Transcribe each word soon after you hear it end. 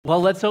Well,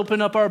 let's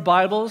open up our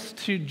Bibles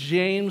to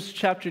James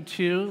chapter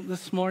 2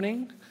 this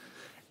morning.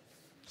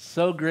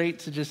 So great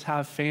to just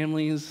have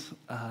families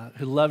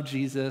who love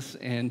Jesus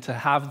and to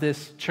have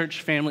this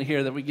church family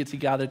here that we get to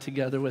gather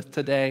together with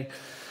today.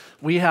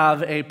 We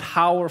have a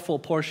powerful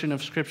portion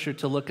of Scripture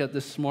to look at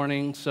this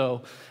morning.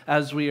 So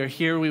as we are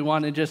here, we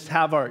want to just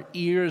have our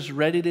ears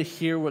ready to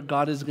hear what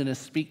God is going to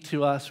speak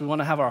to us. We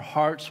want to have our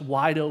hearts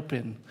wide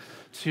open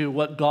to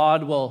what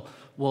God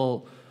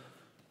will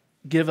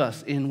give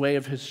us in way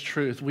of his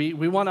truth. We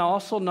want to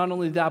also, not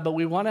only that, but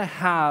we want to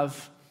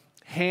have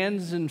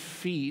hands and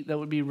feet that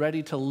would be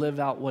ready to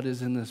live out what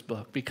is in this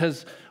book.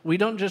 Because we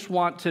don't just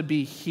want to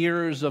be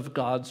hearers of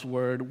God's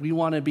word, we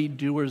want to be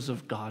doers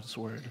of God's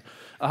word.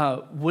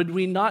 Would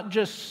we not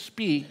just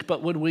speak,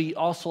 but would we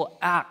also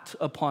act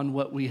upon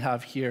what we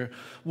have here?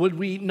 Would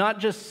we not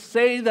just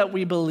say that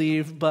we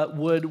believe, but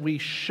would we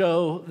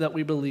show that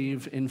we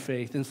believe in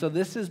faith? And so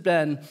this has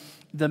been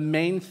the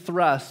main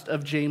thrust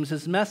of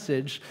James's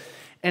message.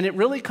 And it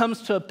really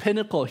comes to a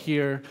pinnacle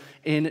here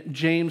in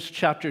James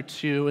chapter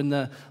 2, in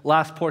the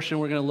last portion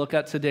we're going to look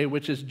at today,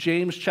 which is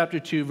James chapter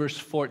 2, verse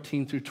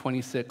 14 through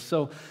 26.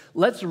 So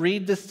let's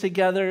read this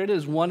together. It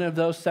is one of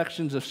those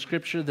sections of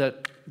Scripture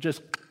that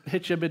just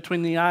hit you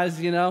between the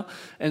eyes, you know?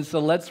 And so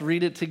let's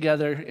read it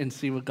together and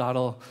see what God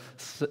will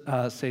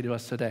say to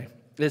us today.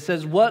 It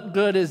says, "What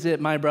good is it,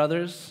 my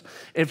brothers,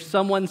 if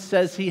someone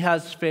says he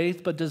has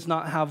faith but does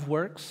not have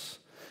works?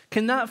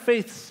 Can that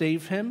faith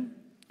save him?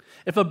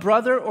 If a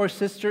brother or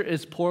sister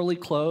is poorly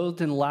clothed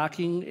and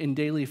lacking in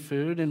daily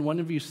food, and one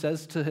of you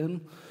says to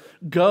him,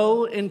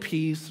 'Go in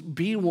peace,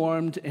 be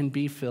warmed and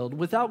be filled,'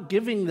 without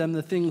giving them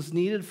the things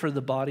needed for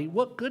the body,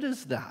 what good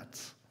is that?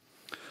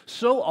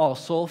 So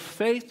also,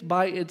 faith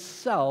by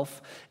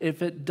itself,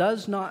 if it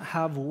does not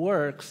have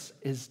works,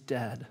 is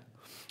dead.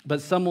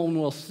 But someone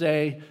will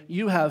say,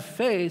 'You have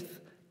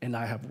faith, and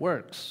I have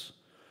works.'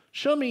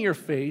 Show me your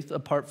faith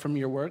apart from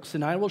your works,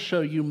 and I will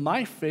show you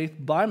my faith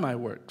by my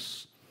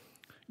works.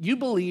 You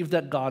believe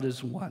that God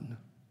is one.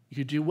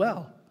 You do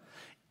well.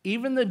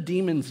 Even the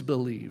demons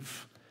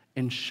believe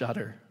and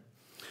shudder.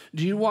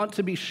 Do you want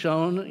to be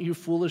shown, you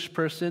foolish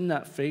person,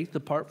 that faith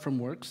apart from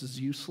works is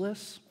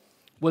useless?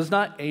 Was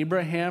not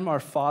Abraham,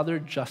 our father,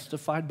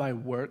 justified by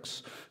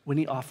works when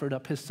he offered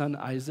up his son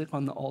Isaac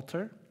on the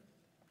altar?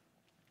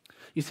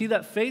 You see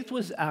that faith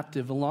was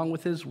active along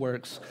with his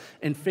works,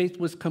 and faith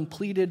was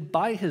completed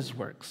by his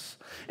works.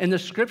 And the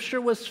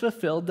scripture was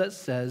fulfilled that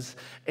says,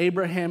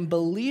 Abraham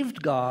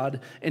believed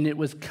God, and it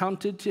was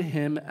counted to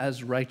him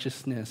as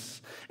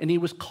righteousness, and he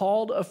was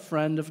called a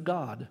friend of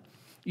God.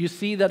 You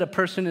see that a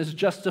person is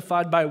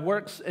justified by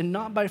works and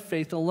not by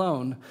faith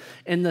alone.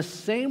 In the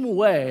same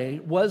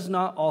way, was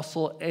not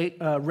also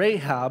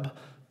Rahab,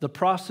 the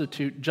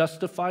prostitute,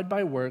 justified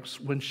by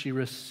works when she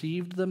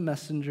received the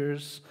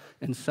messengers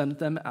and sent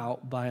them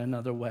out by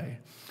another way?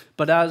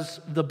 But as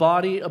the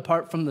body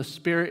apart from the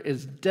spirit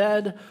is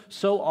dead,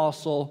 so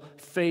also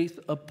faith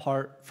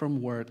apart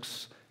from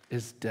works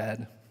is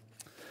dead."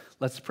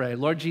 Let's pray.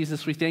 Lord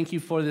Jesus, we thank you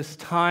for this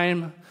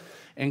time.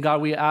 And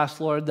God, we ask,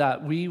 Lord,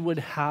 that we would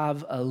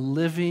have a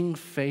living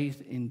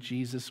faith in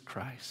Jesus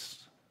Christ.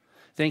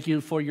 Thank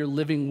you for your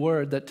living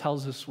word that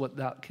tells us what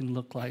that can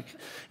look like.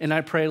 And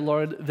I pray,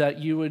 Lord, that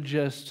you would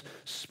just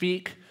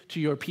speak to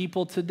your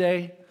people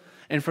today.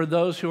 And for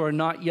those who are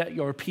not yet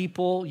your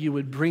people, you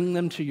would bring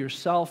them to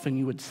yourself and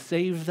you would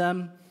save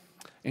them.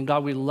 And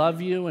God, we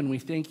love you and we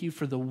thank you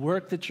for the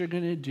work that you're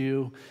going to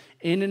do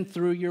in and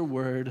through your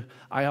word.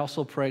 I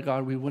also pray,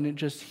 God, we wouldn't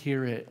just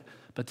hear it,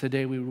 but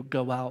today we would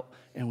go out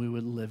and we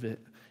would live it.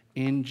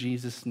 In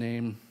Jesus'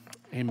 name,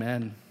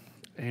 amen.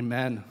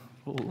 Amen.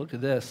 Oh, look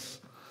at this.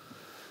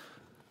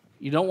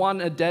 You don't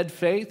want a dead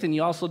faith, and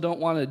you also don't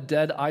want a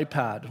dead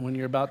iPad when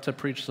you're about to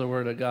preach the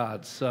word of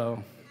God.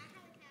 So,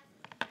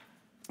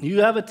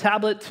 you have a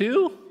tablet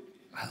too?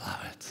 I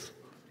love it.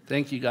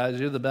 Thank you, guys.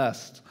 You're the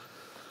best.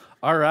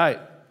 All right.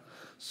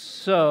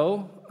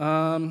 So,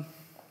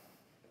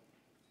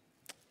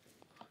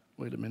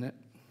 wait a minute.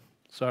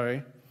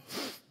 Sorry.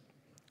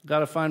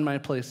 Got to find my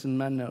place in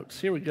my notes.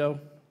 Here we go.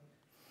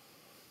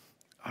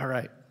 All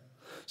right.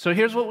 So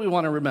here's what we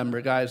want to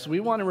remember, guys. We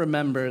want to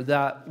remember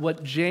that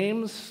what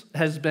James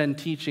has been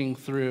teaching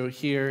through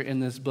here in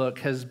this book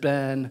has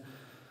been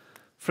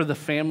for the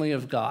family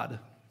of God.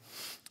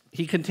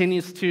 He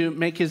continues to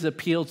make his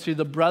appeal to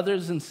the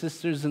brothers and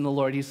sisters in the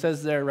Lord. He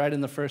says there right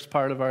in the first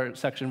part of our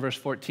section, verse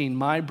 14,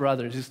 my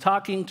brothers. He's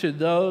talking to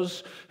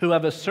those who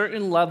have a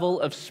certain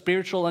level of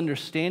spiritual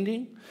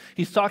understanding.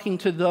 He's talking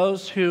to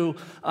those who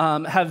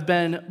have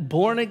been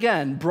born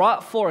again,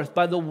 brought forth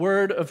by the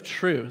word of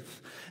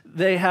truth.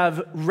 They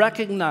have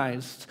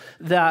recognized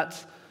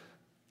that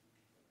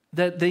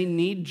they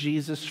need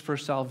Jesus for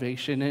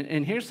salvation.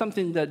 And here's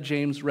something that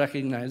James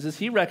recognizes.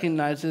 He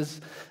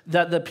recognizes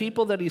that the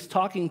people that he's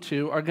talking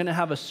to are going to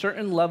have a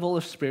certain level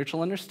of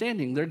spiritual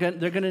understanding. They're going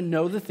to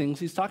know the things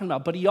he's talking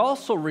about. But he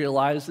also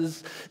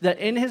realizes that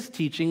in his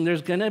teaching,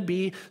 there's going to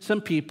be some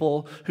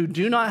people who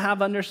do not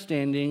have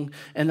understanding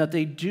and that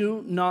they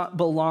do not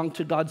belong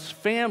to God's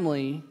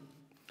family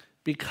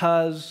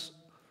because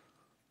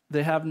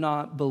they have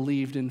not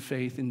believed in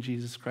faith in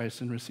Jesus Christ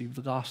and received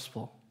the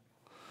gospel.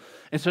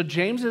 And so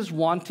James is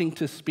wanting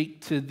to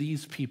speak to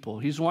these people.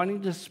 He's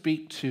wanting to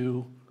speak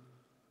to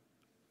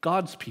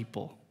God's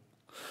people,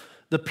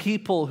 the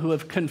people who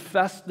have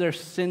confessed their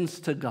sins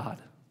to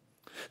God,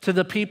 to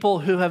the people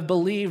who have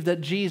believed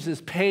that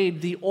Jesus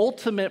paid the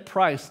ultimate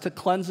price to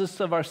cleanse us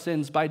of our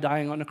sins by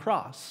dying on a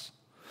cross.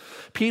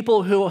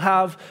 People who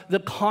have the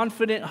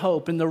confident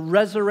hope in the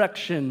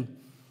resurrection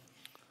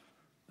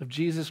of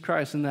Jesus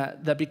Christ, and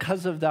that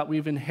because of that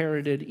we've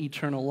inherited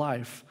eternal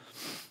life.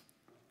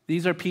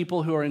 These are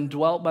people who are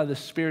indwelt by the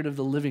Spirit of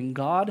the living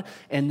God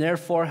and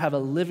therefore have a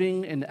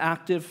living and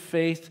active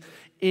faith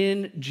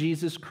in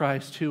Jesus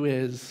Christ, who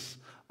is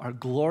our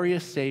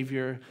glorious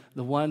Savior,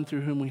 the one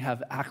through whom we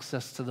have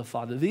access to the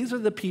Father. These are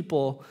the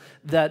people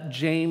that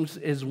James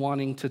is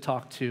wanting to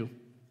talk to.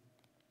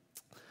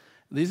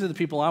 These are the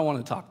people I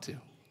want to talk to.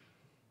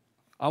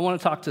 I want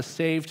to talk to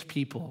saved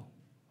people.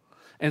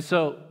 And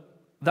so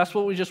that's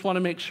what we just want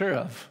to make sure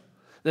of.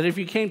 That if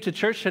you came to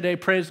church today,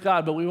 praise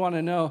God, but we want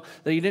to know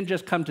that you didn't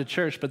just come to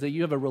church, but that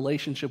you have a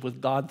relationship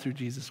with God through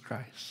Jesus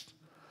Christ.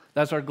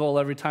 That's our goal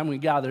every time we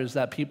gather, is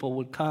that people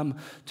would come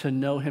to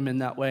know him in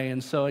that way.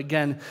 And so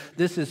again,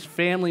 this is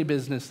family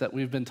business that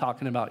we've been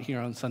talking about here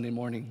on Sunday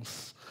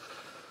mornings.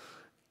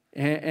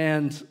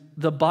 And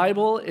the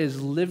Bible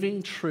is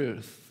living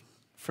truth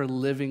for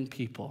living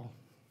people.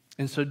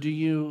 And so do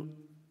you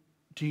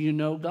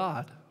know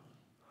God?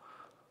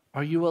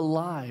 Are you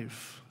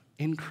alive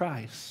in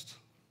Christ?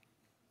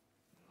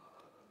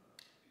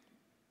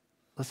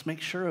 Let's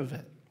make sure of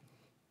it.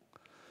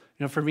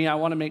 You know, for me, I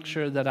want to make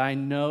sure that I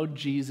know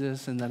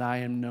Jesus and that I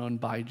am known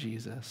by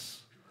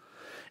Jesus.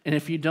 And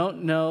if you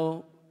don't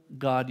know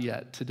God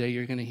yet, today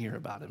you're going to hear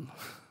about him.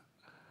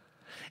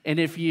 And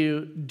if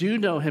you do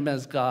know him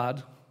as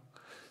God,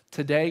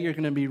 today you're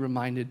going to be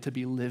reminded to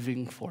be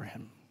living for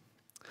him.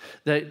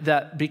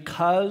 That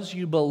because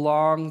you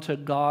belong to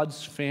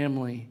God's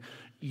family,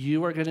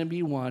 you are going to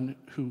be one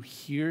who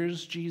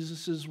hears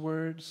Jesus'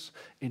 words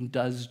and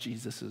does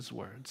Jesus'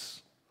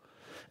 words.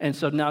 And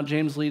so now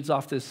James leads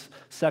off this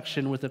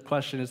section with a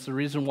question. It's the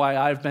reason why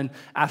I've been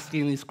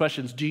asking these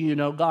questions. Do you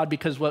know God?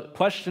 Because what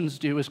questions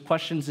do is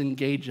questions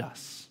engage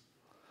us.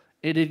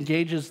 It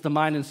engages the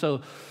mind. And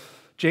so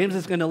James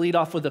is going to lead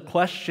off with a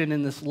question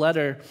in this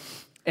letter.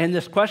 And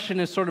this question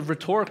is sort of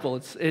rhetorical.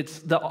 It's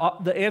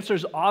the answer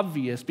is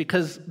obvious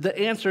because the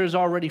answer is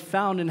already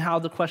found in how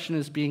the question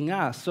is being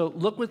asked. So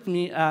look with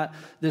me at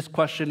this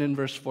question in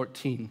verse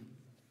 14.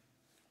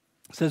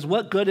 It says,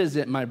 "What good is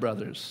it, my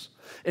brothers,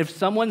 if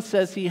someone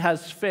says he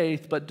has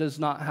faith but does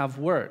not have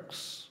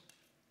works?"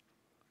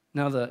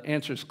 Now the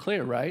answer is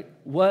clear, right?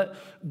 What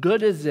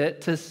good is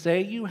it to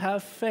say you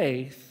have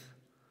faith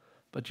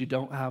but you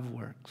don't have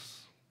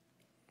works?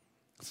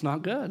 It's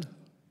not good.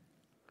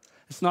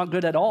 It's not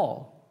good at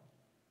all.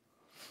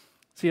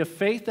 See, a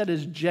faith that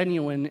is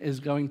genuine is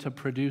going to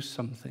produce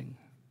something.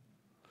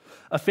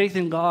 A faith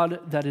in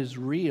God that is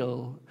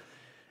real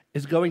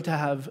is going to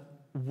have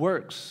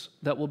works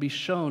that will be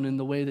shown in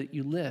the way that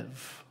you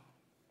live.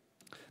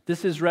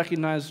 This is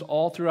recognized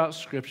all throughout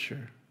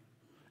Scripture.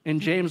 And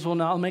James will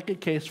now make a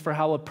case for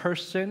how a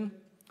person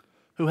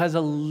who has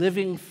a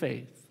living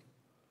faith,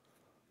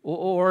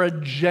 or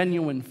a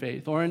genuine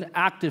faith, or an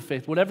active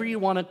faith, whatever you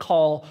want to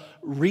call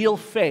real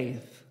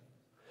faith,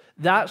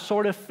 that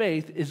sort of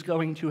faith is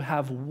going to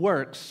have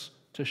works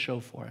to show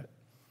for it.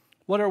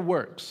 What are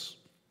works?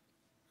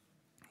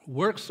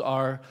 Works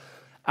are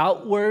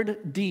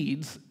outward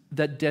deeds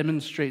that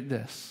demonstrate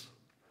this,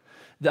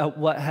 that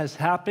what has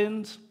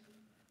happened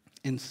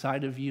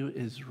inside of you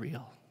is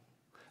real,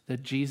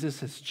 that Jesus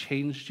has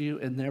changed you,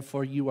 and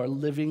therefore you are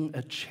living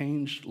a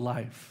changed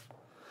life.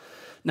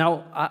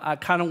 Now, I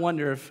kind of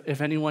wonder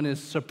if anyone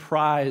is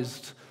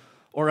surprised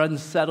or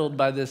unsettled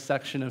by this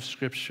section of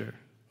Scripture.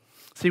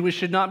 See, we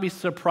should not be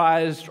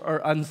surprised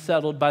or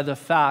unsettled by the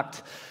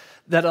fact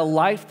that a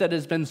life that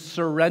has been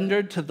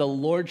surrendered to the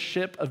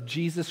lordship of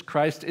Jesus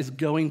Christ is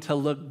going to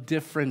look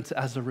different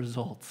as a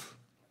result.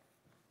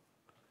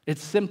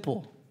 It's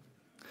simple.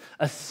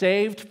 A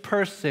saved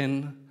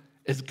person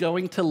is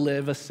going to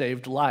live a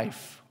saved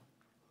life.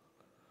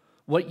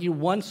 What you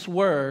once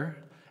were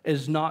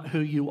is not who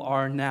you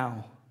are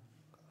now.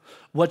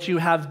 What you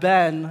have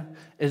been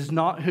is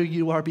not who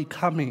you are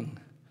becoming.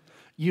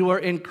 You are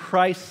in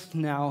Christ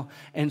now,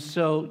 and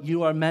so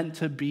you are meant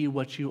to be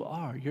what you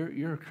are.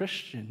 You're a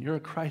Christian. You're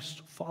a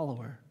Christ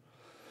follower.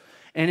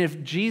 And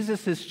if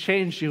Jesus has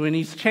changed you, and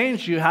he's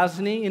changed you,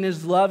 hasn't he, in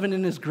his love and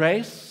in his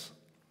grace?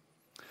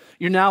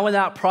 You're now in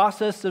that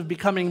process of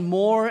becoming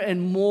more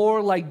and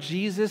more like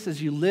Jesus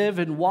as you live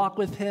and walk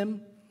with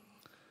him.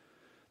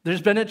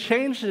 There's been a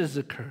change that has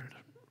occurred.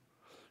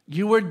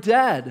 You were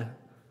dead,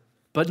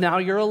 but now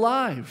you're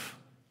alive.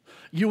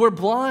 You were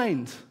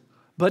blind,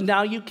 but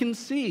now you can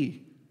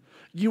see.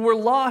 You were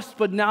lost,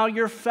 but now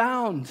you're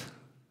found.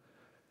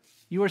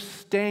 You are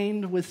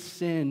stained with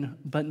sin,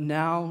 but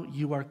now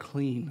you are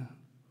clean.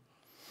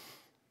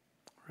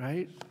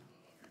 Right?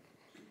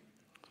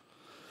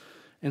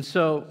 And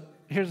so,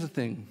 here's the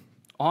thing.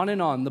 On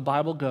and on the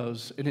Bible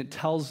goes, and it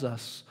tells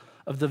us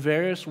of the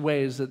various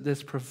ways that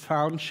this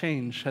profound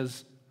change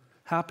has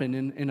happened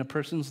in a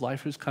person's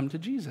life who's come to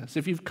Jesus.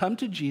 If you've come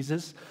to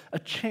Jesus, a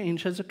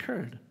change has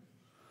occurred.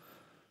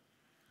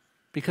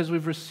 Because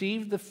we've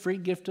received the free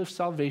gift of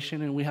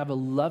salvation and we have a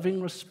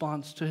loving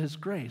response to his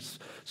grace.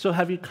 So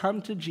have you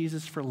come to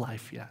Jesus for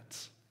life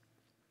yet?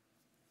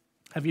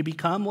 Have you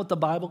become what the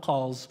Bible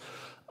calls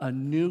a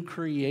new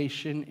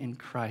creation in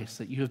Christ,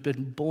 that you have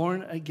been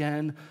born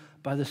again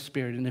by the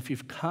Spirit? And if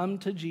you've come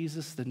to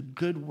Jesus, then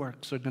good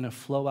works are going to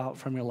flow out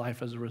from your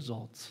life as a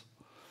result.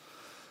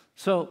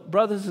 So,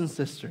 brothers and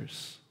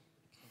sisters,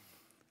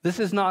 this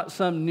is not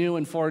some new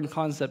and foreign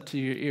concept to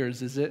your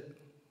ears, is it?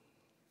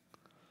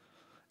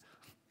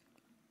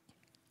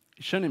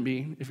 It shouldn't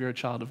be if you're a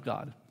child of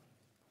God.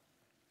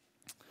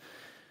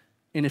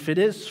 And if it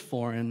is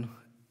foreign,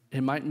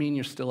 it might mean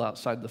you're still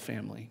outside the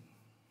family.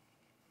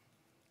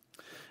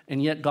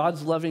 And yet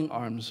God's loving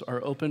arms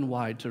are open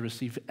wide to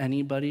receive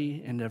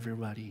anybody and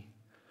everybody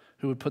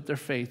who would put their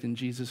faith in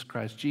Jesus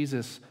Christ.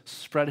 Jesus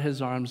spread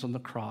his arms on the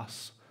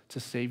cross to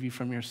save you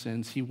from your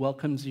sins. He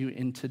welcomes you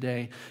in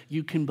today.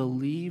 You can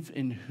believe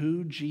in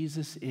who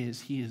Jesus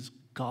is. He is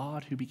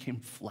God who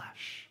became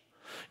flesh.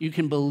 You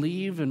can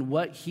believe in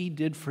what he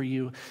did for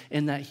you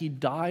and that he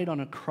died on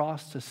a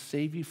cross to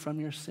save you from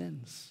your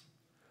sins.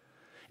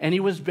 And he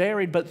was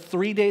buried, but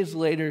 3 days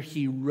later,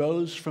 he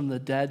rose from the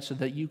dead so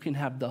that you can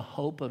have the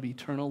hope of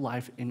eternal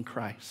life in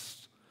Christ.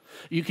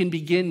 You can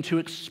begin to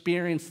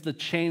experience the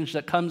change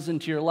that comes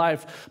into your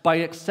life by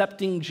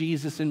accepting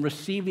Jesus and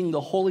receiving the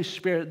Holy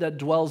Spirit that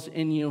dwells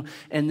in you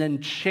and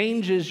then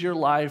changes your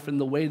life and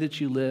the way that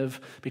you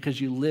live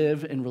because you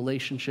live in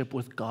relationship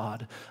with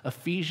God.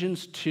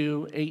 Ephesians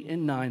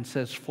 2:8-9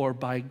 says, "For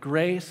by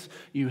grace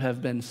you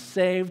have been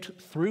saved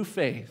through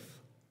faith,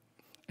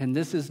 and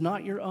this is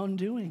not your own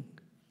doing.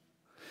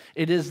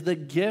 It is the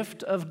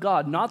gift of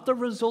God, not the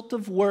result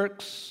of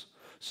works,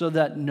 so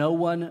that no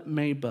one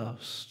may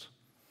boast."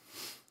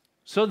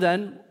 So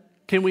then,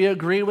 can we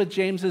agree with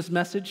James's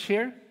message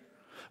here?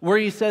 Where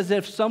he says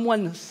if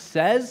someone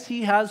says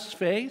he has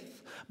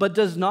faith but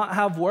does not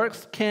have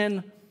works,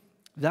 can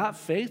that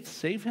faith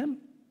save him?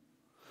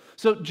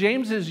 So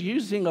James is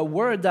using a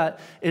word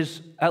that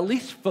is at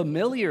least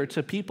familiar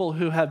to people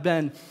who have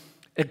been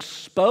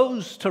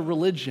exposed to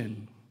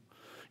religion.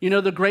 You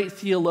know, the great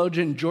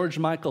theologian George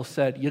Michael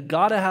said, you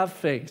gotta have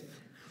faith.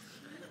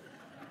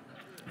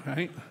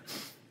 Right?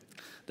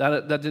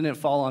 That didn't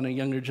fall on a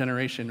younger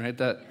generation, right?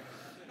 But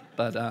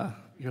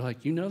you're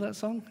like, you know that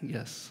song?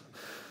 Yes.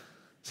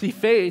 See,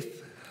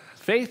 faith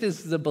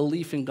is the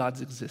belief in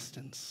God's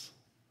existence.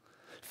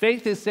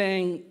 Faith is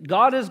saying,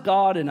 God is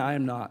God and I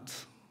am not.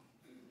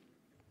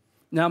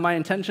 Now, my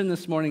intention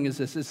this morning is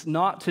this. It's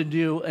not to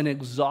do an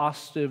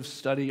exhaustive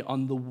study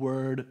on the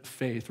word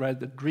faith, right?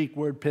 The Greek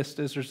word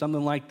pistis or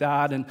something like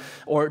that,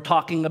 or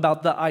talking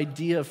about the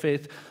idea of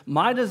faith.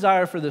 My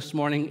desire for this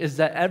morning is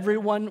that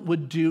everyone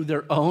would do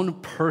their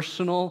own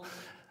personal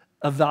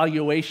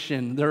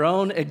evaluation, their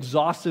own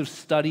exhaustive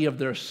study of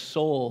their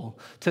soul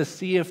to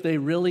see if they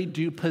really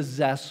do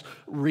possess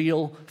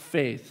real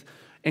faith.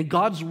 And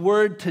God's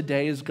word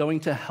today is going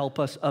to help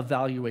us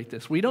evaluate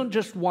this. We don't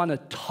just want to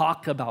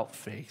talk about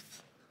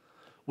faith.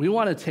 We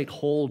want to take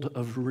hold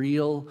of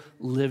real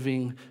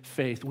living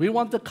faith. We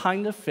want the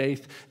kind of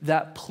faith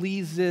that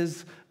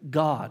pleases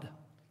God.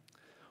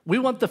 We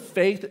want the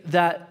faith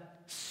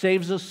that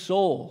saves a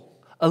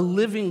soul, a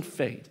living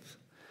faith.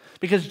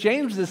 Because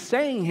James is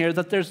saying here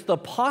that there's the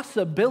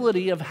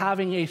possibility of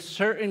having a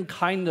certain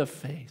kind of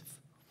faith.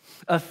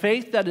 A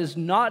faith that is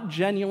not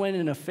genuine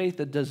and a faith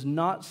that does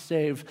not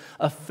save.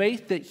 A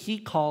faith that he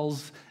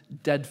calls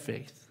dead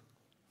faith.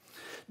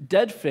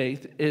 Dead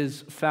faith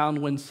is found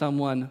when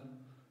someone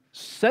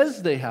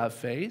says they have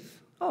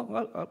faith.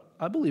 Oh,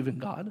 I believe in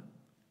God.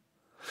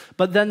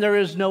 But then there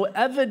is no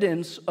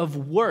evidence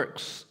of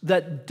works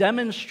that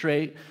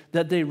demonstrate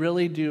that they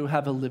really do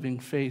have a living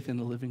faith in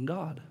the living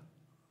God.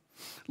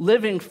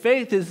 Living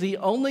faith is the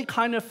only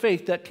kind of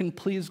faith that can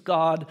please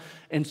God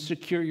and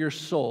secure your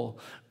soul.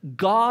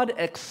 God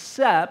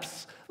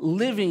accepts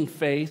living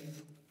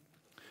faith.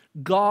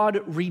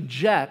 God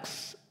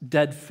rejects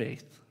dead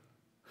faith.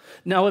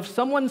 Now, if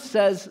someone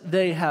says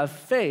they have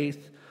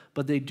faith,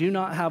 but they do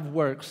not have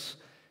works,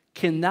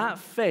 can that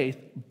faith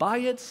by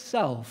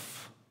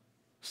itself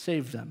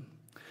save them?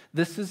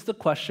 This is the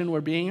question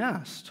we're being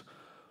asked.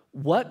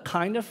 What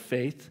kind of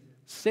faith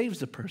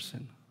saves a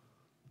person?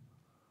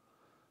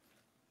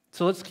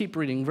 So let's keep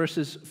reading,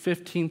 verses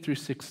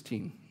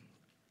 15-16.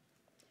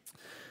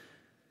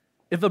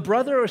 If a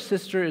brother or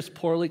sister is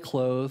poorly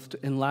clothed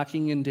and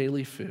lacking in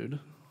daily food,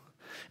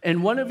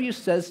 and one of you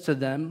says to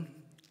them,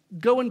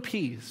 "Go in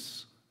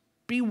peace,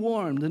 be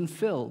warmed and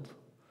filled,"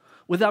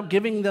 without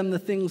giving them the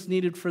things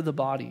needed for the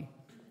body,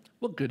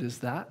 what good is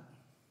that?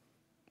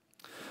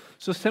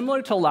 So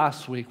similar to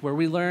last week, where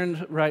we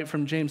learned right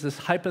from James this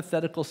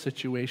hypothetical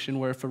situation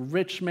where if a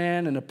rich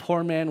man and a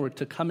poor man were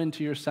to come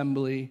into your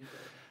assembly,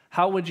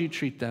 how would you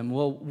treat them?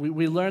 Well,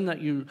 we learned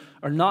that you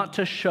are not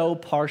to show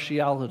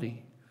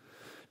partiality.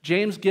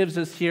 James gives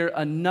us here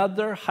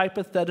another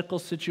hypothetical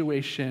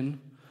situation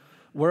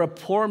where a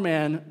poor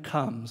man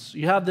comes.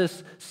 You have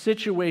this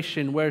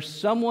situation where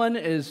someone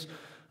is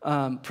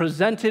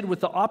presented with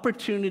the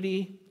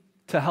opportunity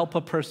to help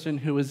a person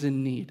who is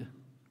in need.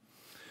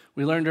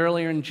 We learned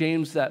earlier in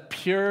James that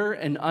pure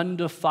and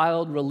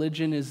undefiled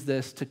religion is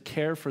this, to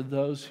care for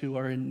those who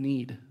are in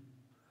need.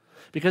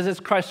 Because as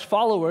Christ's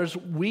followers,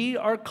 we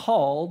are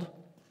called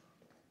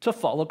to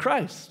follow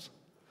Christ.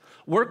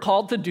 We're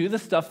called to do the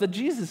stuff that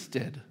Jesus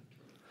did.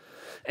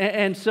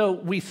 And so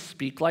we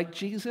speak like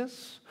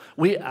Jesus.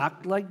 We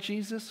act like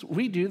Jesus.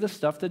 We do the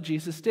stuff that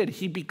Jesus did.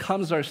 He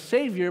becomes our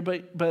Savior,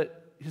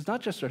 but he's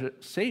not just our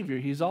Savior,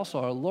 he's also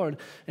our Lord.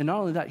 And not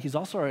only that, he's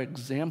also our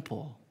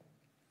example.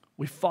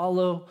 We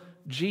follow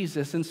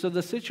Jesus. And so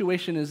the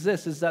situation is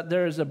this, is that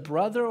there is a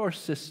brother or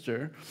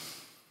sister,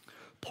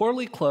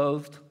 poorly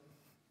clothed,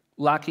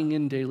 lacking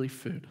in daily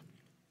food.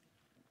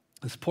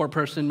 This poor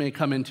person may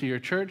come into your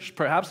church.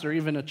 Perhaps they're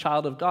even a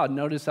child of God.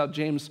 Notice how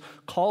James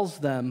calls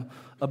them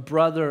a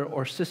brother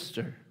or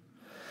sister.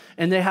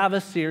 And they have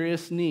a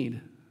serious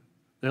need.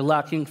 They're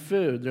lacking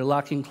food. They're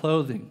lacking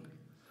clothing.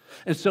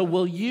 And so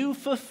will you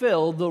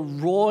fulfill the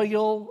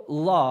royal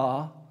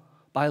law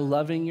by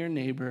loving your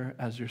neighbor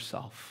as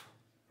yourself?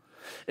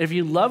 If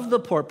you love the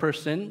poor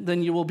person,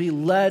 then you will be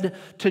led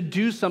to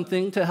do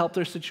something to help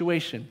their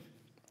situation,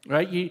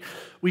 right?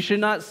 We should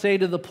not say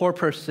to the poor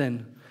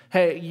person,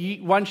 hey,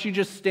 why don't you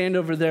just stand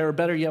over there, or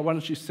better yet, why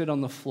don't you sit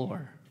on the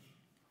floor?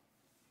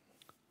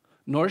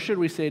 Nor should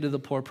we say to the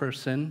poor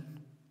person,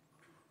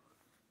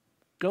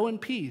 go in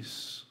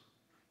peace,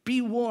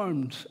 be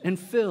warmed and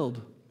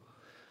filled,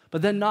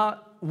 but then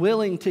not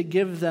willing to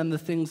give them the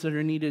things that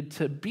are needed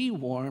to be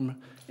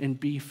warm and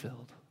be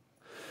filled.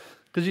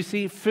 Because you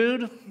see,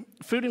 food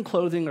and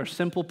clothing are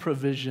simple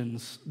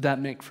provisions that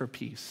make for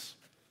peace.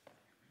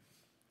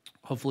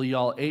 Hopefully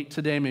y'all ate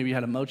today. Maybe you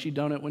had a mochi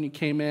donut when you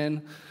came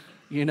in,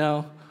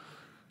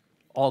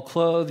 all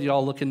clothed,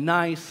 y'all looking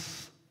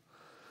nice.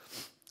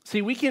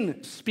 See, we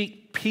can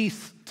speak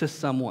peace to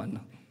someone.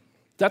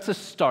 That's a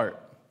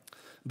start.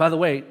 By the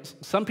way,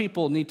 some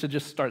people need to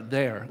just start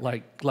there.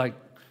 Like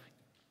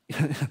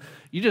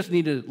you just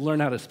need to learn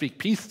how to speak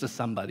peace to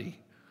somebody.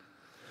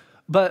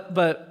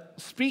 But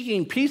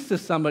speaking peace to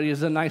somebody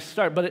is a nice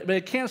start, but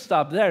it can't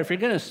stop there. If you're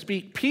going to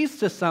speak peace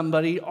to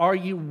somebody, are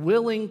you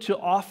willing to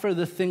offer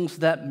the things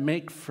that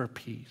make for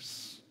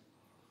peace?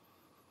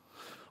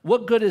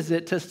 What good is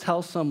it to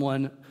tell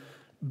someone,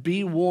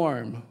 be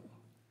warm,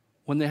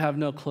 when they have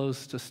no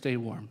clothes to stay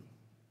warm?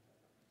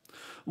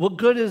 What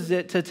good is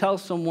it to tell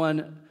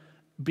someone,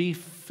 be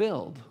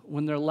filled,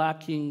 when they're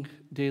lacking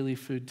daily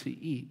food to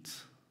eat?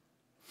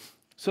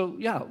 So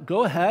yeah,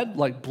 go ahead,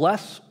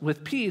 bless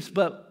with peace,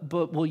 but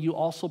will you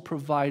also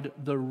provide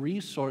the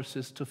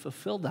resources to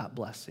fulfill that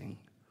blessing?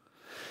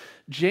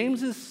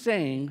 James is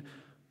saying,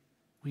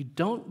 we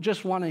don't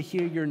just want to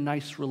hear your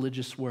nice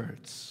religious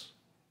words.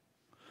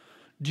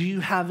 Do you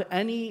have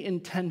any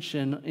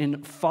intention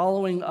in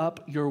following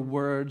up your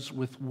words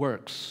with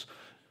works?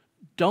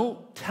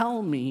 Don't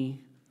tell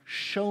me,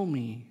 show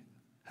me,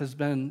 has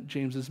been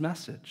James's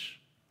message.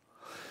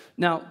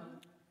 Now,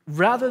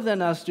 rather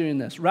than us doing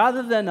this,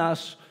 rather than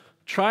us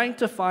trying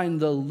to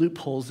find the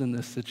loopholes in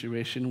this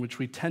situation, which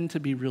we tend to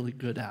be really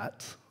good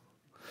at,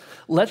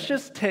 let's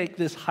just take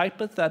this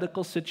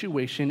hypothetical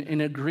situation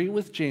and agree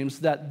with James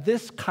that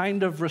this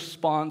kind of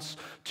response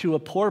to a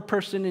poor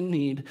person in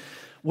need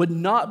would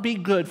not be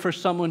good for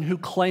someone who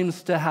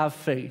claims to have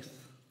faith.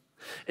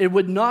 It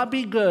would not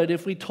be good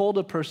if we told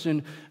a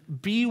person,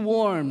 be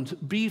warmed,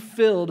 be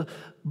filled,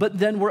 but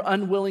then we're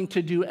unwilling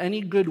to do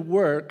any good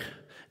work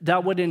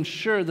that would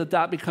ensure that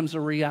that becomes a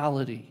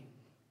reality.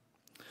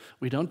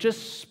 We don't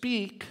just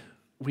speak,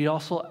 we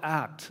also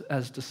act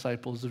as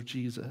disciples of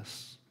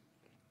Jesus.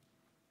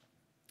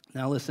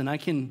 Now listen, I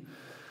can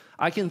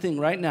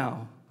think right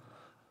now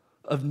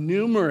of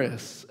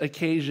numerous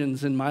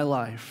occasions in my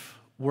life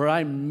where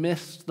I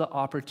missed the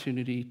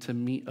opportunity to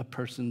meet a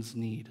person's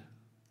need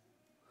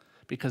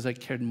because I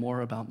cared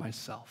more about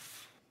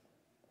myself.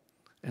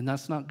 And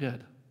that's not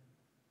good.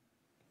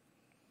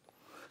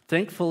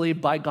 Thankfully,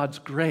 by God's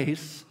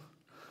grace,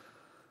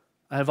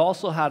 I have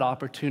also had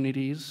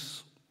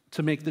opportunities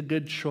to make the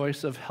good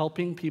choice of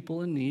helping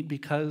people in need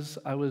because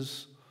I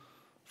was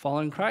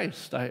following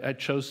Christ. I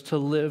chose to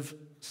live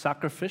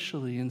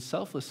sacrificially and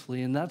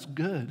selflessly, and that's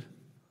good.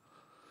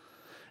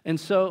 And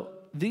so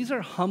these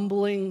are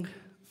humbling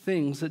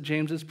things that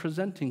James is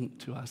presenting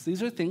to us.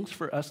 These are things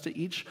for us to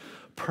each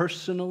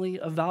personally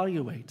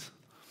evaluate.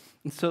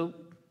 And so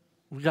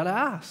we got to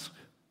ask,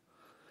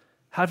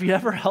 have you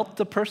ever helped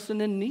a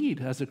person in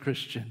need as a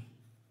Christian?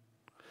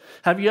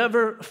 Have you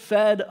ever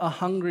fed a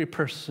hungry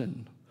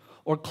person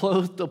or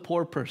clothed a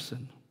poor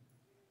person?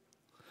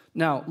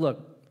 Now,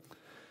 look,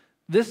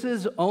 this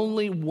is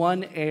only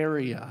one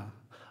area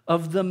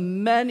of the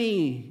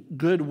many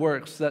good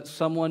works that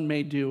someone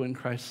may do in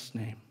Christ's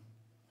name.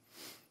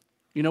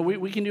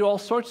 We can do all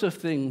sorts of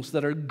things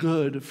that are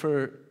good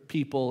for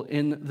people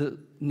in the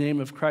name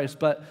of Christ,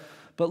 but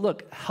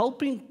look,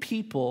 helping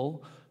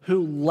people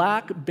who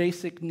lack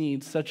basic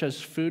needs such as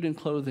food and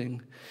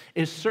clothing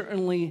is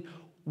certainly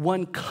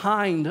one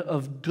kind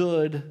of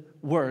good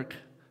work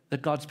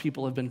that God's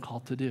people have been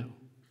called to do.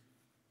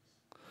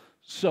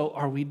 So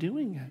are we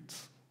doing it?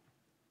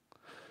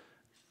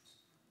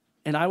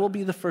 And I will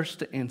be the first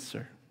to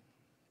answer.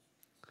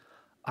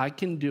 I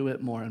can do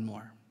it more and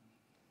more.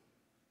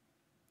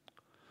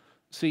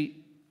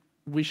 See,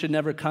 we should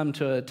never come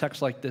to a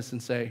text like this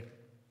and say,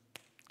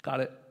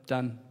 got it,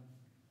 done.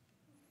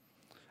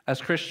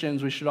 As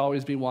Christians, we should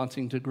always be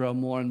wanting to grow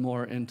more and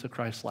more into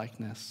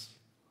Christ-likeness.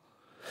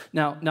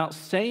 Now,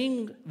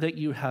 saying that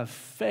you have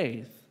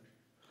faith,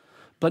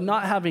 but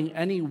not having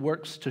any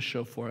works to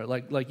show for it,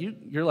 like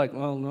you're like,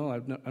 well, no,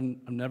 I've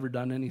never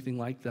done anything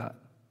like that.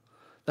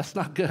 That's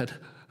not good.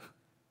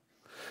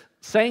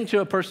 Saying to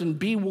a person,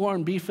 be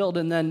warmed, be filled,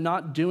 and then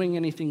not doing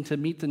anything to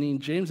meet the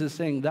need, James is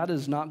saying that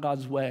is not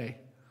God's way.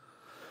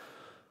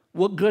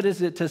 What good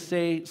is it to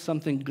say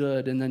something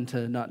good and then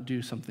to not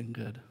do something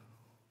good?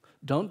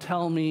 Don't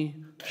tell me,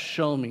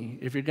 show me.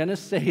 If you're going to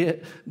say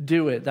it,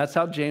 do it. That's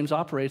how James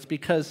operates,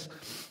 because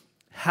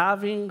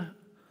having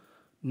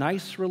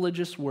nice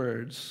religious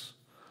words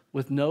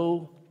with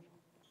no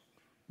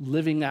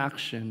living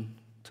action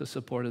to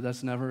support it,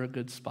 that's never a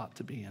good spot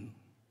to be in.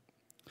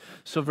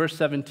 So verse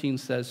 17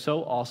 says,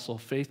 so also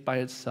faith by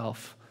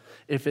itself,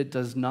 if it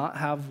does not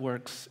have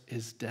works,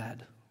 is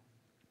dead.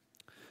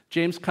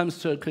 James comes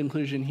to a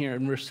conclusion here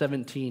in verse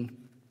 17.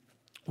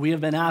 We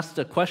have been asked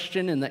a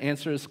question and the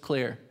answer is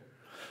clear.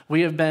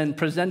 We have been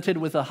presented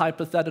with a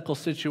hypothetical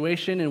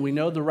situation and we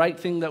know the right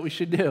thing that we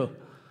should do.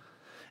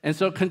 And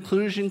so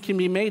conclusion can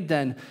be made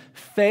then.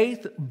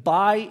 Faith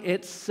by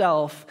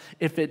itself,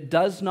 if it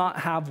does not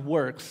have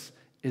works,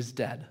 is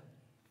dead.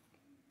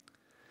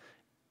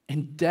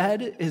 And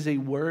dead is a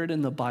word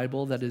in the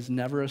Bible that is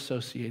never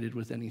associated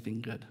with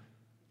anything good.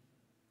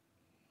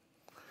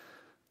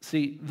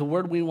 See, the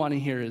word we want to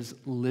hear is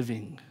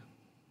living.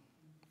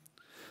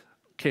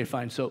 Okay,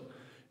 fine. So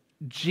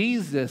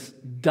Jesus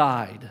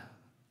died.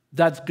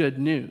 That's good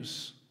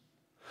news.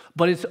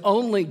 But it's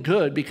only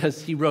good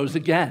because he rose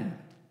again.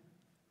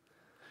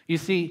 You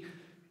see,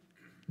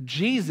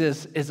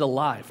 Jesus is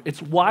alive.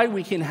 It's why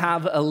we can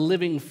have a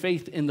living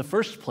faith in the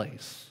first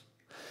place.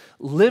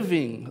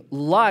 Living,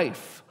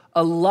 life,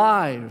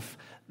 alive.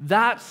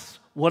 That's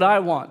what I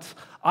want.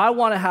 I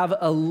want to have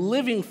a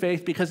living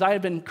faith because I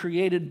have been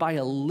created by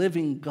a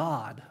living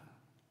God.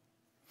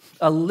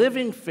 A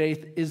living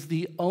faith is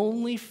the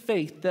only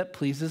faith that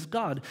pleases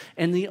God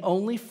and the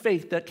only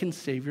faith that can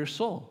save your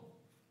soul.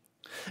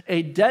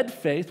 A dead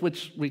faith,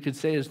 which we could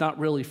say is not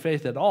really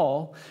faith at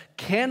all,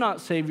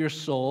 cannot save your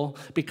soul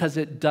because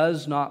it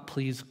does not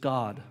please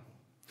God.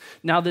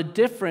 Now, the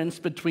difference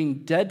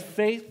between dead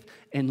faith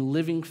and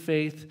living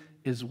faith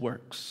is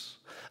works.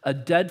 A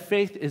dead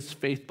faith is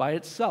faith by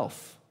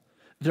itself.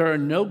 There are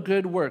no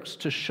good works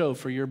to show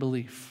for your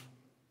belief.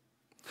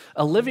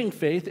 A living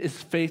faith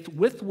is faith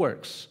with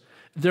works.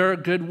 There are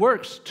good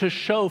works to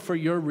show for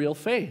your real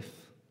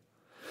faith.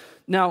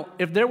 Now,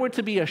 if there were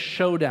to be a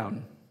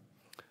showdown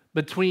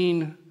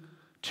between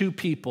two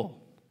people,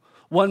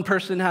 one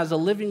person has a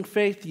living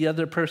faith, the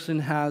other person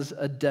has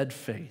a dead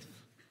faith,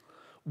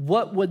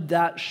 what would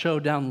that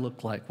showdown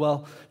look like?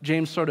 Well,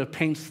 James sort of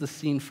paints the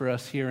scene for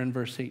us here in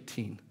verse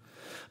 18.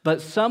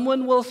 But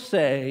someone will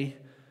say,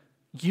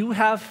 you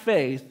have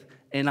faith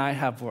and I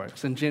have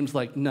works. And James is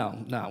like,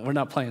 no, we're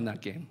not playing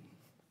that game.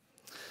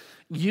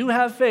 You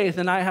have faith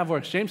and I have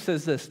works. James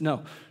says this,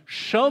 no,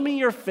 show me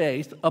your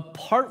faith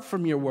apart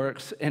from your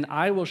works and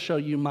I will show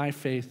you my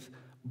faith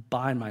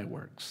by my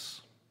works.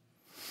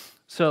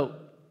 So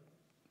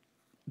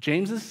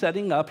James is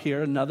setting up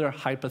here another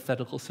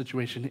hypothetical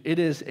situation. It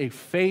is a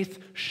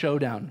faith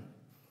showdown.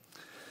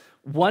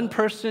 One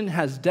person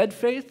has dead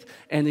faith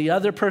and the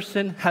other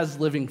person has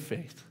living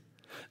faith.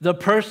 The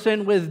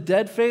person with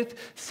dead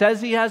faith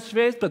says he has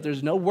faith, but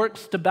there's no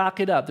works to back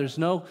it up. There's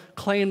no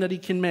claim that he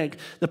can make.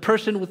 The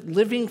person with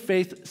living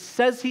faith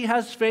says he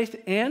has faith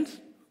and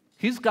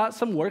he's got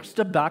some works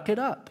to back it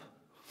up.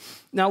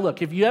 Now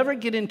look, if you ever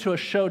get into a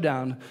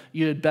showdown,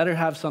 you'd better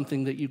have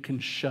something that you can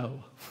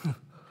show.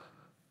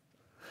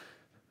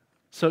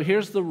 So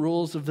here's the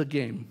rules of the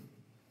game.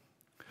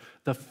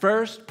 The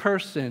first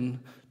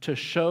person to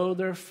show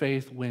their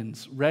faith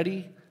wins.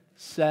 Ready,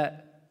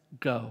 set,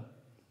 go.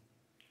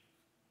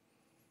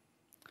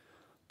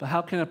 But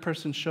how can a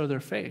person show their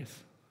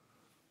faith?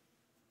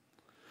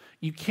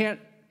 You can't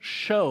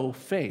show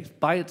faith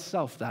by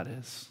itself, that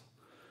is.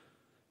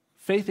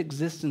 Faith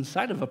exists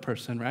inside of a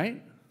person,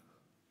 right?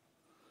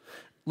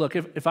 Look,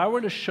 if I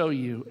were to show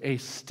you a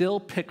still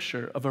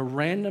picture of a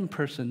random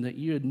person that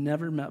you had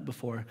never met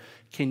before,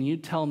 can you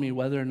tell me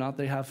whether or not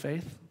they have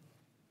faith?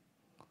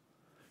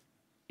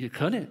 You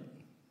couldn't.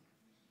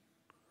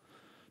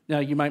 Now,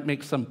 you might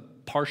make some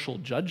partial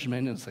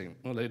judgment and say,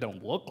 well, they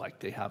don't look like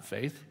they have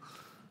faith,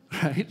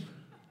 right?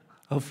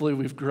 Hopefully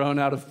we've grown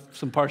out of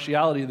some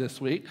partiality this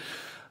week.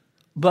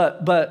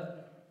 But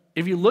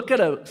if you look at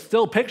a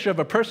still picture of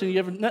a person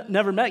you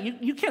never met,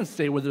 you can't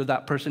say whether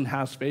that person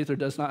has faith or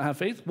does not have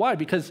faith. Why?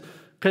 Because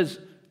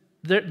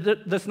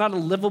That's not a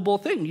livable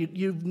thing.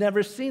 You've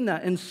never seen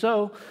that. And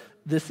so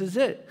this is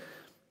it.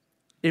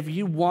 If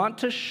you want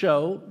to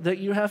show that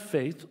you have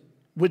faith,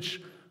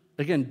 which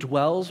again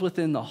dwells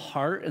within the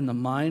heart and the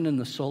mind and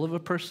the soul of a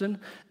person,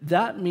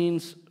 that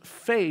means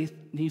faith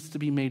needs to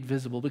be made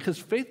visible, because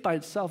faith by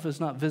itself is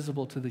not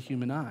visible to the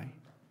human eye.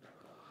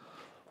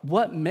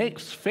 What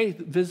makes faith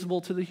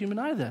visible to the human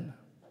eye then?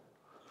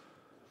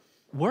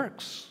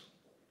 Works.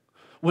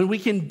 When we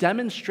can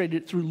demonstrate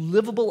it through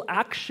livable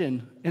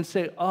action and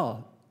say,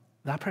 oh,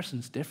 that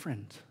person's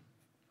different.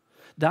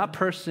 That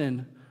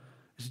person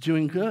is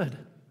doing good.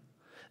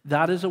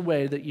 That is a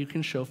way that you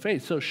can show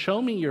faith. So show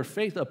me your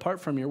faith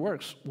apart from your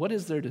works. What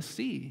is there to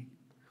see?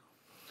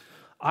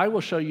 I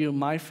will show you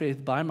my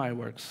faith by my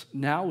works.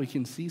 Now we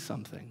can see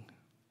something.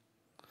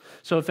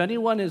 So if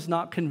anyone is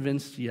not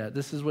convinced yet,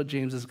 this is what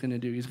James is going to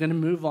do. He's going to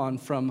move on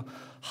from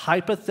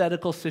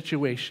hypothetical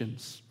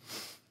situations,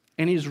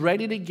 and he's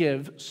ready to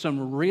give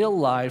some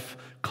real-life,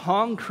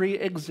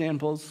 concrete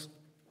examples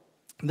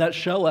that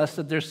show us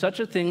that there's such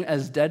a thing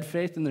as dead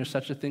faith and there's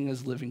such a thing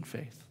as living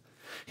faith.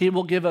 He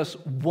will give us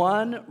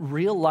one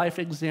real-life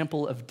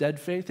example of dead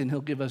faith, and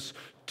he'll give us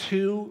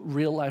two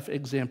real-life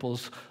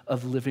examples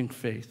of living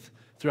faith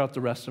throughout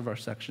the rest of our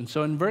section.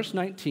 So in verse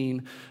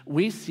 19,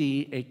 we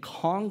see a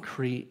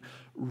concrete,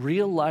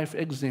 real-life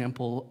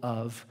example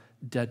of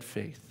dead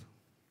faith.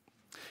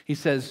 He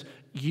says,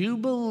 you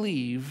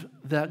believe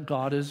that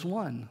God is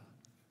one.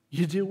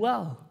 You do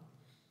well.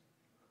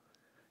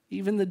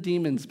 Even the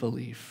demons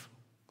believe,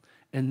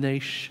 and they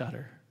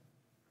shudder.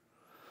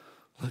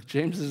 Look,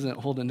 James isn't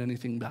holding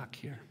anything back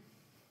here.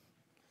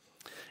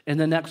 In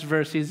the next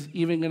verse, he's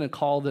even going to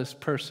call this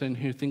person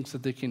who thinks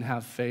that they can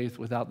have faith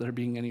without there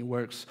being any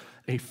works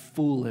a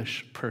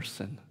foolish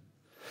person.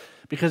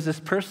 Because this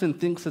person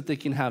thinks that they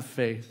can have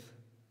faith,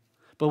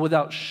 but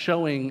without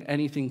showing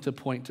anything to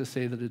point to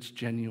say that it's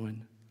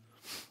genuine.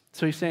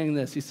 So he's saying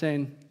this. He's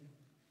saying,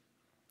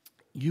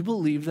 you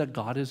believe that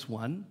God is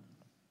one?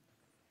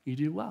 You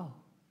do well.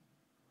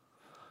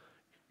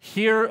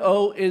 Hear,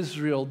 O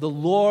Israel, the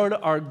Lord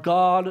our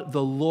God,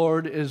 the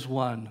Lord is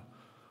one.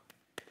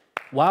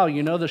 Wow,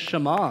 you know the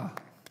Shema.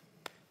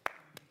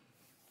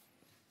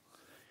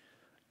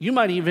 You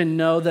might even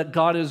know that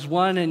God is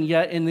one, and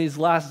yet in these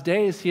last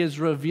days, he has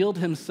revealed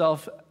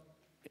himself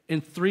in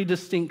three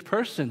distinct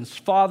persons: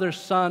 Father,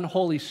 Son,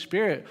 Holy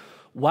Spirit.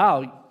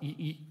 Wow,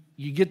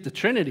 you get the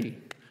Trinity.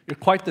 You're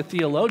quite the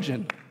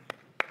theologian.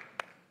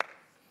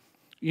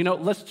 You know,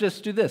 let's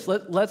just do this.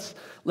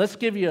 Let's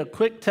give you a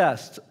quick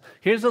test.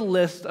 Here's a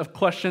list of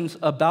questions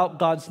about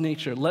God's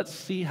nature. Let's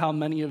see how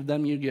many of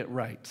them you get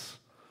right.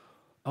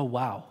 Oh,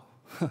 wow.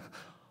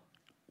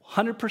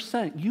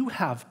 100%. You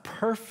have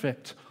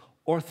perfect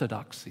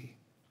orthodoxy.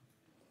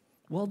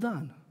 Well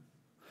done.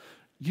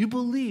 You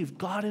believe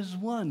God is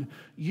one.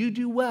 You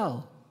do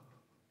well.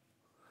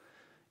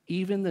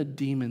 Even the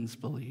demons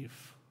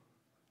believe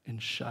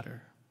and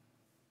shudder.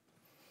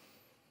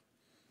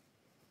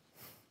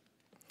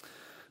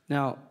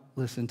 Now,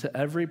 listen, to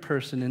every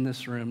person in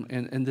this room,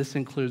 and this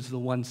includes the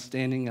one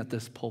standing at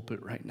this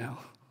pulpit right now,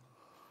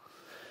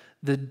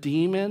 the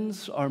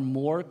demons are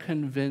more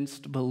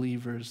convinced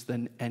believers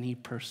than any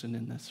person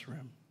in this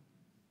room.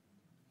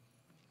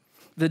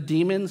 The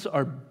demons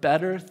are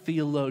better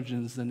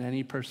theologians than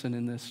any person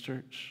in this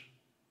church.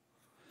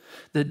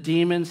 The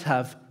demons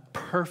have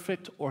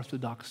perfect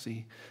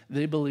orthodoxy.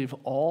 They believe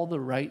all the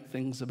right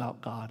things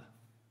about God,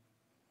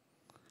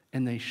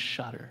 and they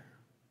shudder.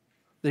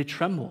 They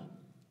tremble.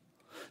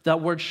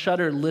 That word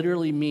shudder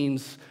literally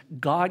means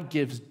God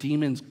gives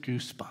demons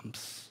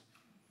goosebumps.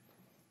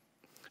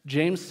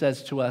 James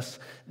says to us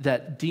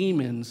that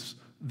demons,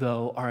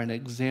 though, are an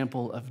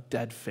example of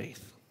dead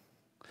faith.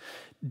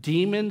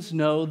 Demons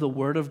know the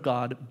word of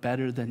God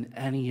better than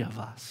any of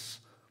us,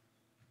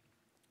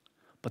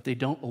 but they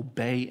don't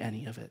obey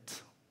any of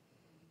it.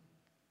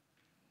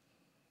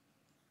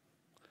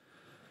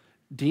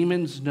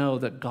 Demons know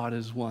that God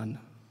is one.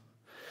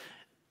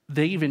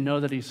 They even know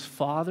that he's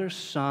Father,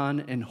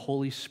 Son, and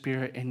Holy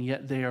Spirit, and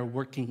yet they are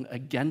working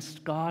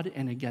against God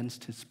and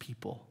against his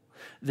people.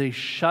 They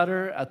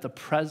shudder at the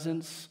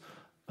presence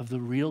of the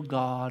real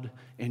God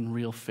in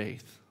real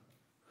faith.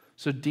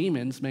 So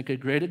demons make a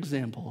great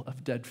example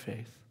of dead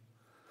faith.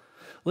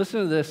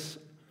 Listen to this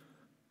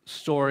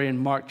story in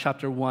Mark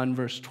chapter 1,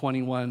 verse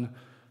 21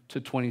 to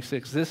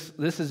 26.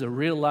 This is a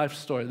real life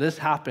story. This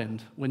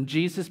happened when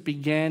Jesus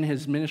began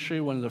his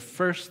ministry. One of the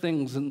first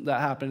things that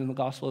happened in the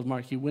Gospel of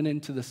Mark, he went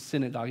into the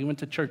synagogue. He went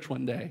to church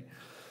one day.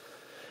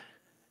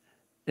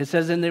 It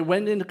says, and they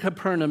went into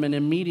Capernaum, and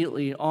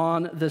immediately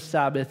on the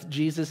Sabbath,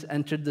 Jesus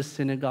entered the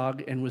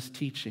synagogue and was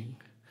teaching.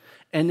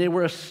 And they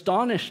were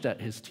astonished at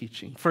his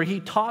teaching, for he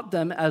taught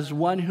them as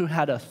one who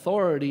had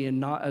authority and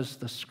not as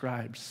the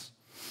scribes.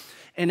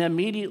 And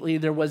immediately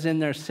there was in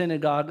their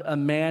synagogue a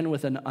man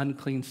with an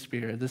unclean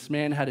spirit. This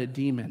man had a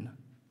demon.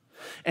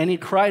 And he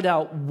cried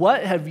out,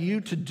 what have you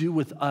to do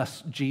with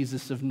us,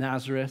 Jesus of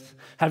Nazareth?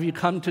 Have you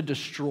come to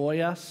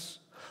destroy us?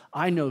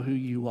 I know who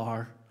you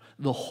are,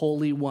 the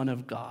Holy One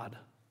of God.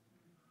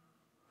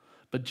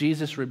 But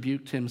Jesus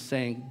rebuked him,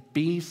 saying,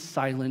 "Be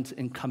silent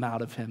and come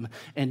out of him."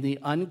 And the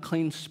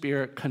unclean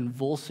spirit,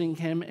 convulsing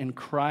him and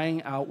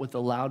crying out with a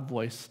loud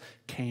voice,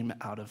 came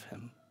out of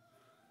him.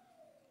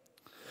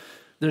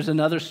 There's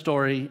another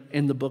story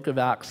in the book of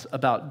Acts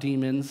about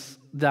demons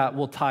that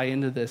will tie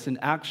into this. In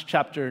Acts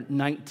chapter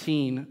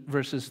 19,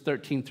 verses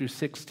 13 through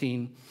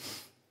 16,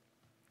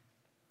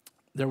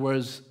 there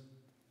was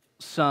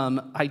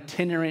some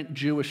itinerant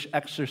Jewish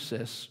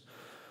exorcists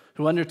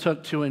who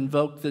undertook to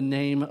invoke the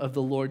name of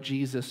the Lord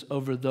Jesus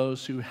over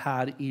those who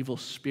had evil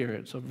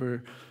spirits,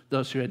 over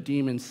those who had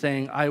demons,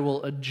 saying, "I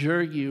will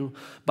adjure you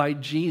by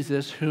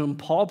Jesus whom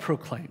Paul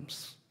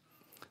proclaims."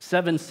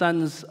 7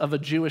 sons of a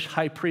Jewish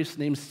high priest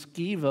named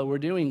Sceva were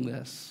doing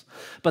this.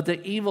 But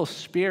the evil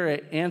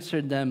spirit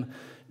answered them,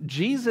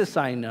 "Jesus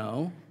I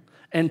know,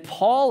 and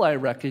Paul I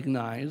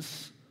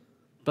recognize,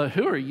 but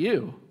who are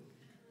you?"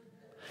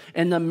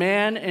 And the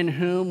man in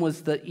whom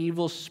was the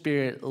evil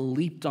spirit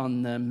leaped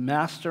on them,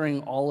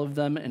 mastering all of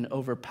them and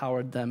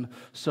overpowered them,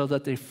 so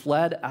that they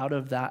fled out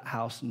of that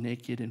house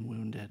naked and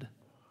wounded.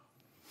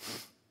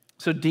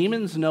 So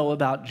demons know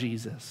about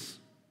Jesus.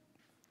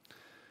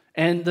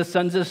 And the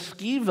sons of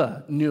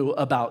Sceva knew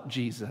about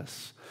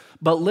Jesus.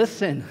 But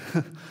listen,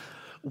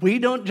 we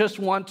don't just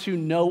want to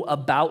know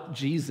about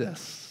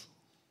Jesus.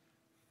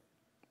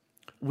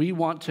 We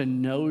want to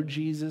know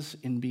Jesus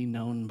and be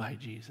known by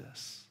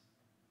Jesus.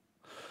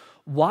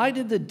 Why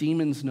did the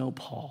demons know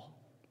Paul?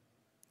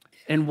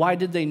 And why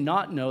did they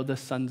not know the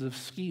sons of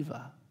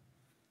Sceva?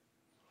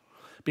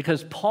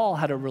 Because Paul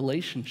had a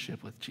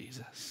relationship with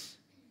Jesus.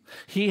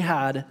 He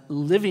had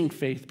living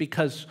faith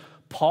because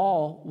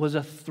Paul was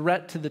a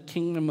threat to the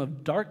kingdom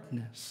of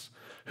darkness.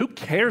 Who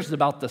cares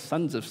about the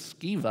sons of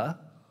Sceva?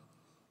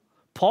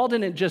 Paul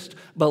didn't just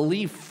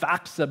believe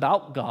facts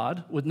about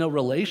God with no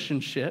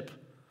relationship.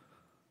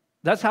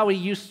 That's how he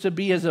used to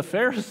be as a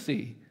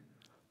Pharisee.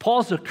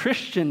 Paul's a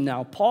Christian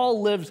now.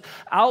 Paul lives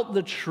out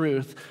the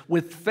truth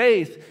with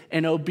faith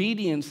and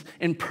obedience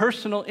and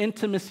personal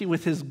intimacy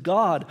with his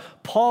God.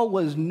 Paul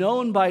was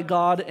known by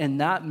God, and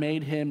that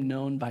made him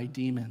known by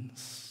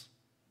demons.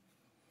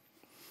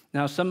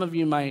 Now, some of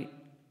you might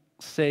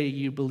say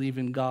you believe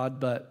in God,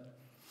 but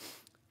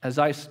as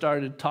I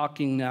started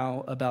talking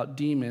now about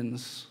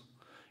demons,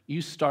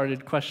 you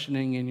started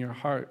questioning in your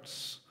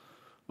hearts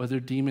whether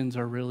demons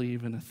are really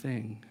even a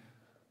thing.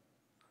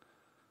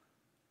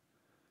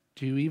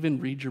 Do you even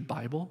read your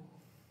Bible?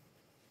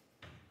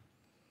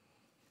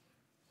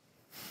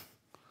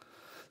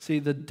 See,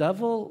 the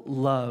devil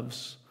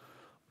loves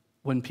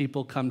when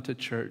people come to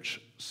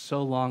church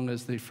so long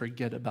as they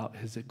forget about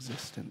his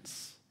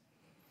existence.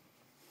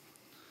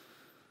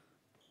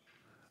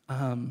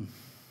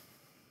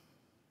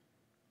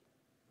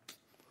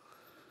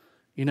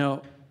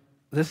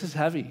 This is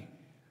heavy.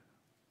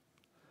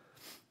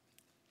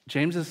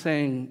 James is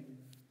saying,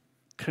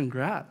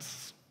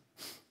 congrats.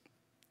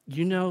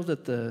 You know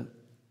that the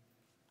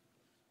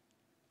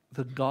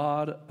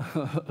God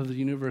of the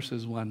universe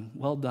is one.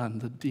 Well done.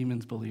 The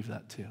demons believe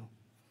that too.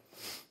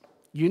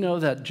 You know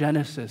that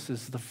Genesis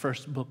is the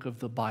first book of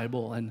the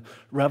Bible and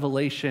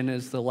Revelation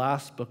is the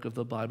last book of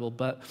the Bible,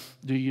 but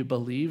do you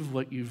believe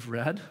what you've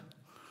read?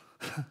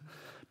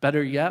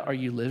 Better yet, are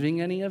you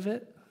living any of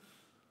it?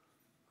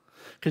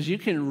 Because you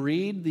can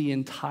read the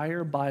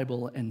entire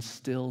Bible and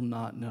still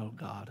not know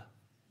God.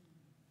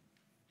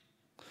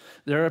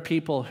 There are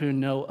people who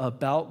know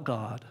about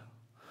God,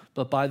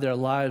 but by their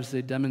lives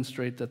they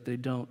demonstrate that they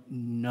don't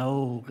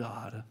know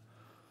God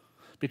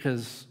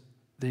because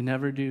they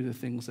never do the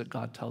things that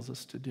God tells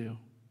us to do.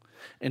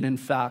 And in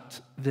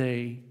fact,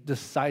 they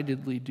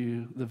decidedly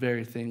do the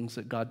very things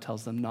that God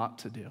tells them not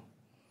to do.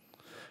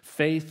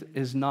 Faith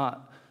is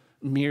not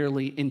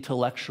merely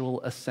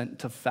intellectual assent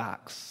to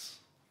facts.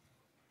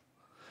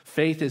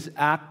 Faith is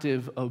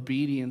active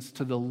obedience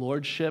to the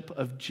lordship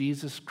of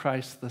Jesus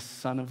Christ, the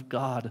Son of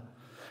God.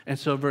 And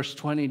so verse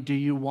 20, do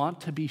you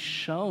want to be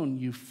shown,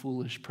 you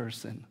foolish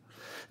person,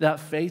 that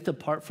faith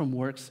apart from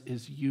works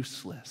is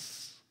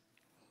useless?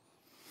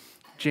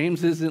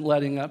 James isn't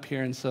letting up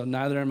here, and so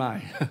neither am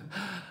I.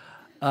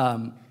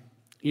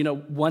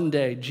 One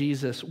day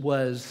Jesus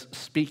was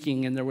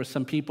speaking, and there were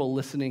some people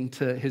listening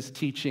to his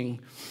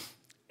teaching,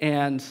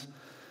 and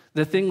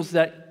the things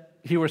that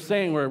he was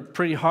saying were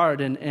pretty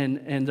hard,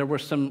 and there were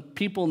some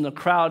people in the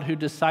crowd who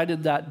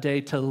decided that day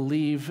to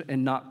leave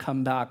and not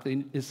come back.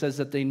 It says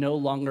that they no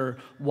longer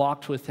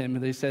walked with him,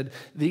 and they said,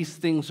 these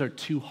things are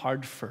too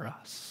hard for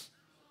us.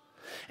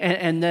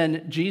 And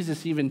then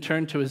Jesus even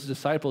turned to his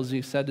disciples, and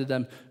he said to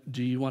them,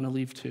 do you want to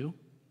leave too?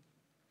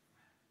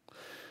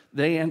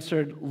 They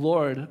answered,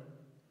 Lord,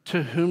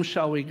 to whom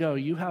shall we go?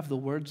 You have the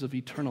words of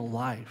eternal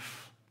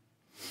life.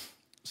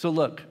 So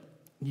look,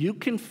 you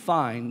can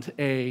find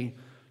a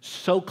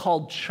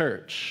so-called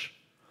church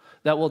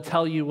that will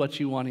tell you what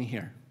you want to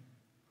hear.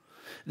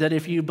 That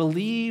if you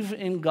believe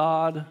in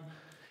God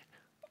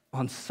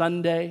on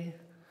Sunday,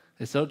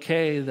 it's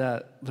okay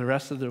that the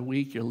rest of the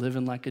week you're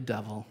living like a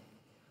devil.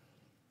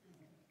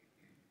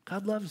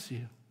 God loves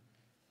you.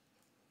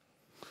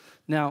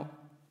 Now,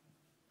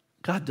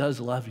 God does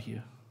love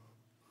you.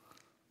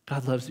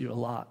 God loves you a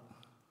lot.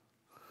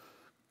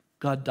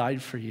 God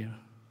died for you.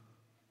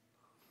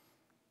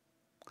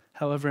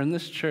 However, in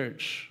this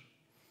church,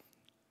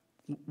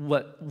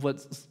 what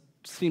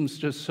seems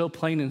just so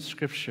plain in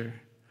Scripture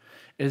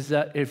is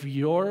that if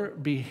your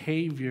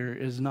behavior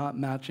is not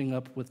matching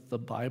up with the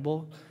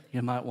Bible,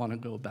 you might want to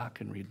go back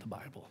and read the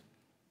Bible.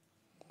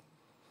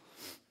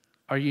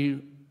 Are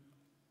you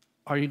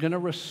going to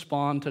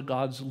respond to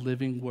God's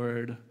living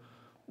word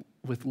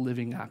with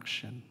living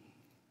action?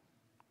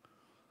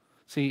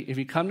 See, if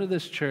you come to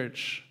this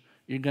church,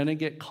 you're going to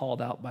get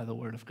called out by the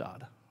word of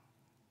God.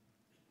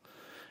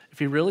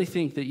 If you really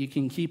think that you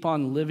can keep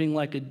on living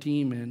like a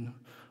demon,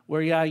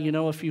 where, yeah, you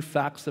know a few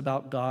facts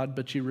about God,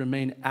 but you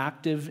remain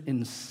active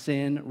in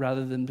sin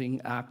rather than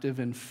being active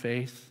in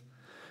faith,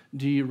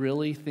 do you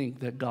really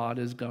think that God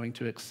is going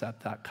to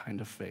accept that kind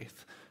of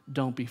faith?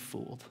 Don't be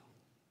fooled.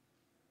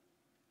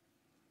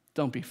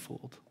 Don't be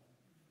fooled.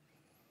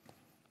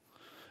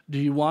 Do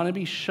you want to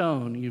be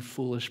shown, you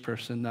foolish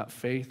person, that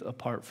faith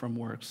apart from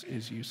works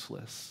is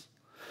useless?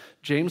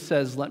 James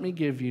says, let me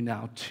give you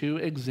now 2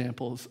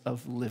 examples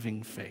of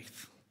living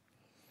faith.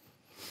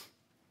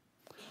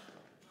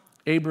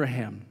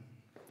 Abraham,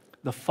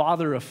 the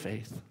father of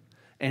faith,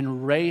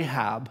 and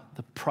Rahab,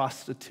 the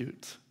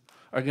prostitute,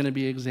 are going to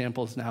be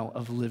examples now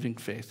of living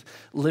faith.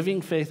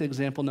 Living faith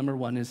example number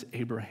 1 is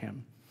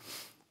Abraham.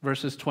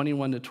 Verses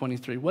 21 to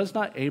 23. Was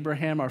not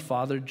Abraham, our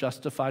father,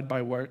 justified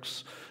by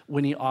works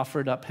when he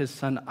offered up his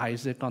son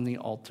Isaac on the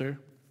altar?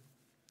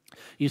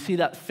 You see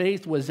that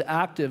faith was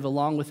active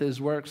along with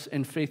his works,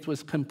 and faith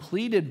was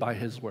completed by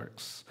his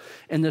works.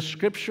 And the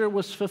scripture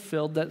was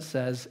fulfilled that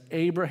says,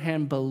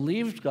 Abraham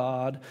believed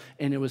God,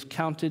 and it was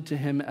counted to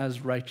him as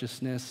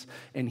righteousness,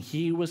 and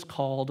he was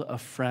called a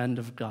friend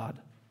of God.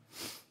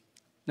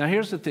 Now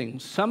here's the thing.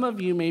 Some of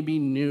you may be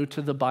new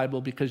to the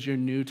Bible because you're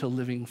new to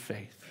living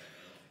faith.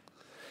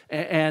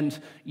 And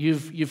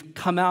you've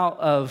come out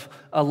of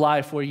a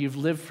life where you've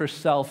lived for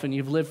self and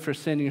you've lived for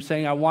sin. And you're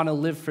saying, I want to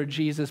live for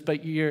Jesus,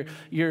 but you're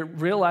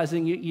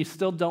realizing you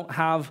still don't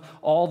have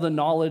all the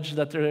knowledge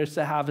that there is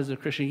to have as a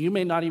Christian. You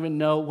may not even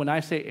know, when I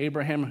say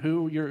Abraham,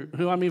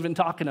 who I'm even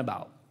talking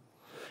about.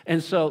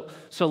 And so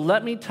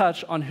let me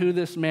touch on who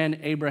this man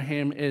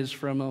Abraham is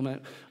for a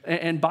moment.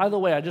 And by the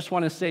way, I just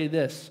want to say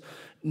this.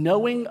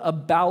 Knowing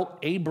about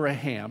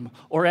Abraham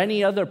or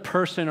any other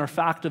person or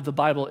fact of the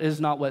Bible is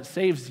not what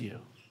saves you.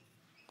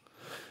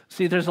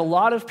 See, there's a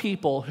lot of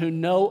people who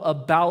know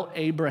about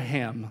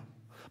Abraham,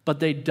 but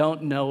they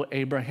don't know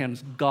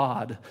Abraham's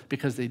God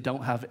because they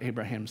don't have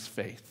Abraham's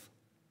faith.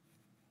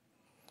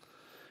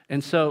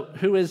 And so,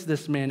 who is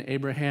this man,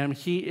 Abraham?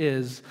 He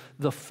is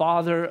the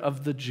father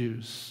of the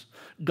Jews.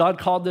 God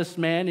called this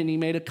man and he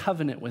made a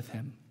covenant with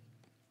him.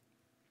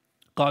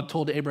 God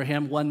told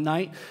Abraham one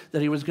night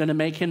that he was going to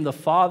make him the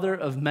father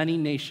of many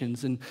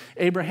nations. And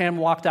Abraham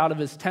walked out of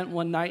his tent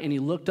one night and he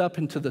looked up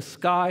into the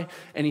sky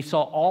and he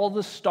saw all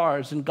the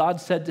stars. And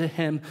God said to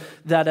him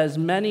that as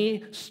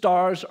many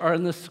stars are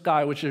in the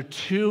sky, which are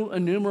too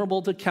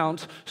innumerable to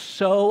count,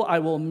 so I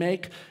will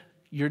make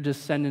your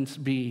descendants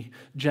be.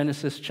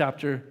 Genesis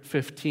chapter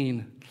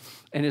 15.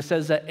 And it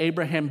says that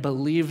Abraham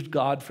believed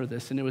God for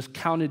this, and it was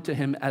counted to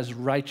him as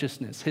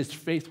righteousness. His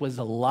faith was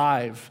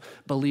alive,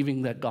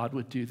 believing that God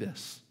would do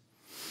this.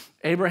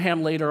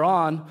 Abraham later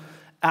on,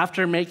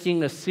 after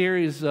making a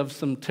series of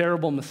some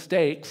terrible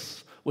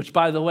mistakes, which,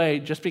 by the way,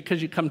 just because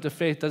you come to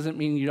faith doesn't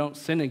mean you don't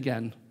sin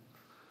again.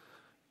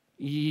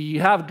 You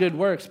have good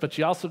works, but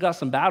you also got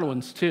some bad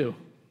ones too.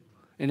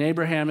 And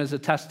Abraham is a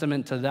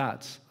testament to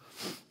that.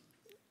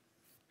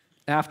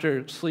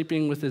 After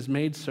sleeping with his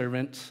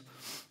maidservant,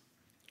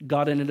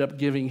 God ended up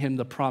giving him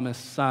the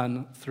promised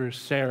son through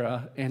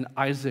Sarah, and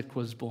Isaac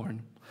was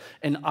born.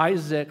 And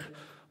Isaac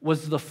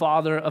was the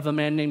father of a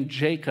man named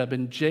Jacob,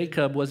 and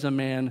Jacob was a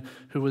man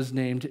who was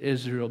named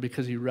Israel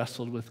because he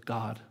wrestled with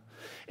God.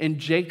 And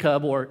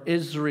Jacob, or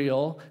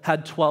Israel,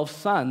 had 12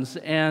 sons,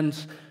 and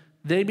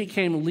they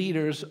became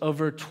leaders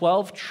over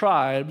 12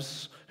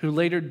 tribes who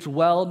later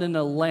dwelled in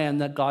a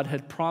land that God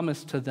had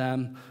promised to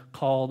them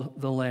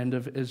called the land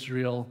of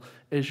Israel.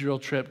 Israel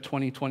Trip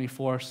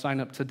 2024,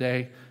 sign up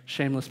today,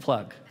 shameless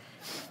plug.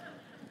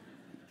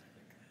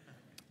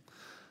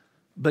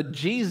 But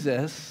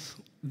Jesus,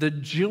 the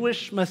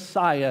Jewish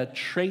Messiah,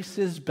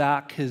 traces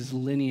back his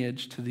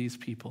lineage to these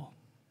people.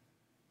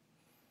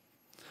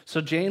 So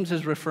James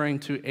is referring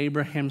to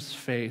Abraham's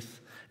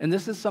faith, and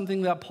this is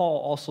something that Paul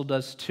also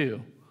does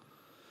too.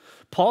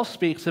 Paul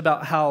speaks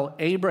about how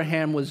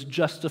Abraham was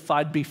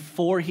justified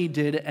before he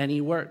did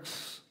any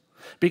works,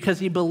 because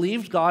he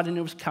believed God and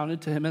it was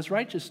counted to him as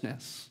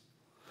righteousness.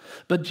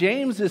 But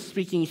James is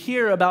speaking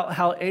here about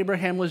how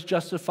Abraham was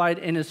justified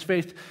in his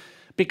faith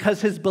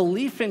because his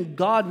belief in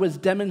God was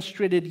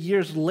demonstrated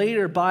years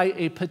later by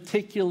a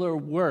particular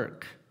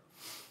work.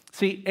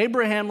 See,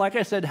 Abraham, like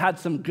I said, had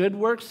some good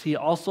works. He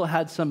also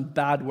had some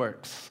bad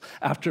works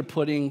after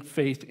putting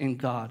faith in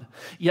God.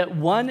 Yet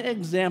one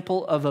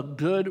example of a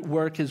good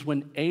work is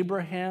when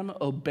Abraham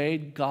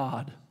obeyed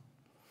God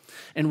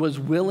and was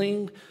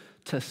willing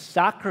to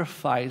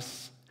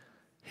sacrifice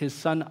his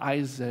son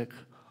Isaac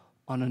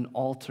on an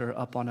altar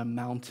up on a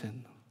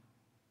mountain.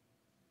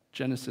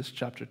 Genesis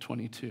chapter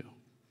 22.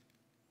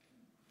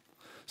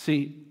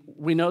 See,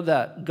 we know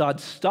that God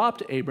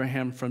stopped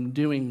Abraham from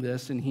doing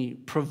this and he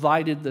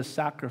provided the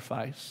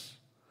sacrifice.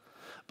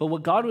 But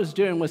what God was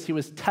doing was he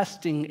was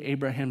testing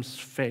Abraham's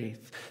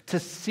faith to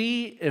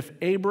see if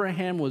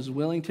Abraham was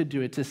willing to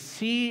do it, to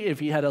see if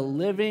he had a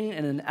living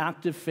and an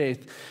active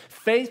faith.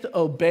 Faith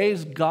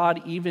obeys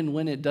God even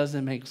when it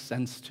doesn't make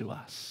sense to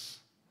us.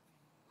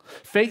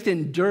 Faith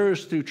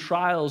endures through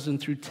trials and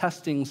through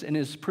testings and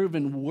is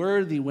proven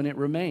worthy when it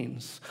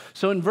remains.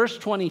 So in verse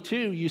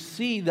 22, you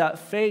see that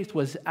faith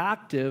was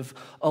active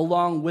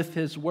along with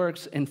his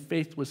works, and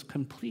faith was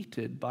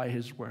completed by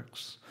his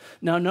works.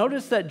 Now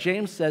notice that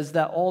James says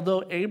that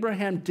although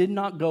Abraham did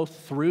not go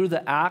through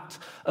the act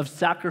of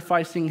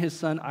sacrificing his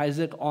son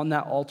Isaac on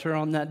that altar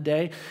on that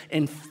day,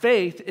 in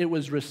faith it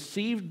was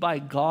received by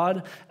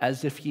God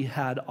as if he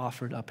had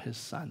offered up his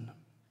son.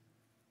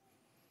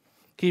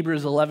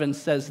 Hebrews 11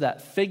 says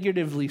that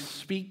figuratively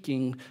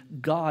speaking,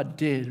 God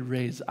did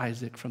raise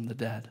Isaac from the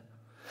dead.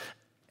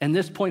 And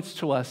this points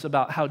to us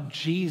about how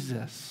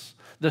Jesus,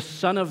 the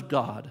Son of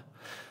God,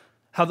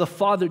 how the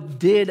Father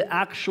did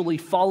actually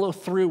follow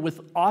through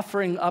with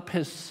offering up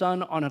his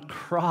son on a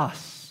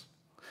cross,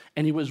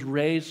 and he was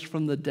raised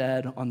from the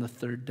dead on the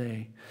third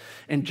day.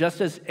 And just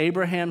as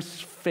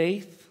Abraham's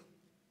faith,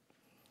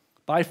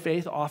 by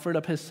faith, offered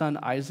up his son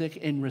Isaac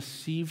and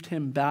received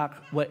him back,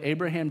 what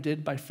Abraham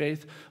did by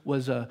faith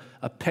was a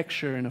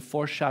picture and a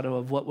foreshadow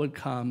of what would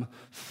come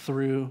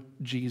through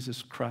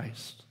Jesus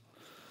Christ.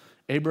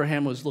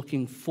 Abraham was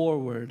looking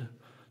forward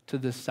to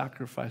this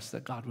sacrifice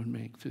that God would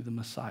make through the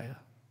Messiah.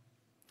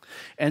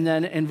 And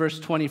then in verse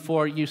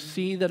 24, you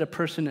see that a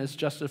person is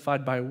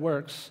justified by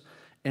works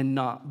and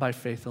not by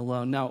faith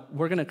alone. Now,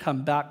 we're going to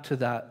come back to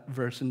that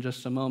verse in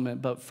just a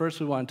moment, but first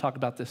we want to talk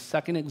about this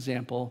second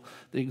example,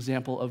 the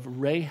example of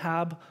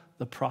Rahab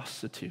the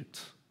prostitute.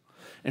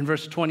 In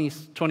verse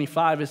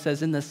 25, it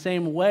says, "In the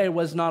same way,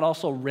 was not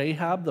also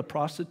Rahab the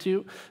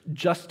prostitute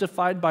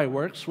justified by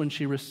works when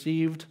she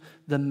received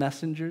the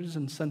messengers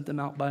and sent them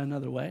out by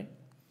another way?"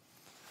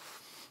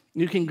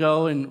 You can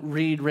go and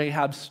read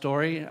Rahab's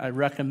story. I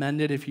recommend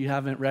it if you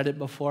haven't read it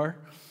before.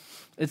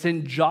 It's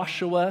in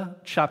Joshua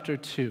chapter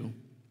 2.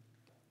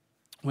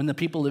 When the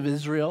people of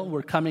Israel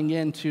were coming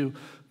in to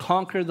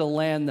conquer the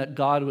land that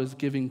God was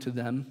giving to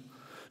them,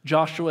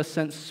 Joshua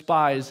sent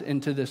spies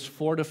into this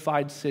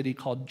fortified city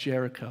called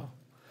Jericho.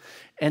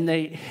 And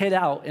they hid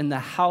out in the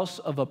house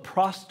of a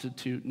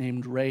prostitute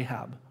named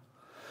Rahab.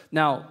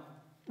 Now,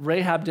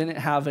 Rahab didn't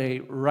have a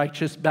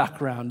righteous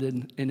background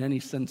in any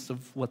sense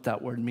of what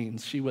that word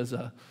means. She was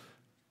a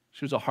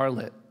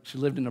harlot. She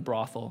lived in a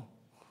brothel.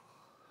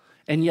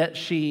 And yet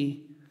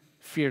she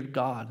feared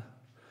God.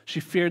 She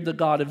feared the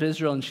God of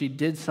Israel, and she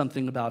did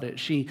something about it.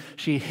 She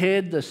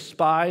hid the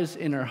spies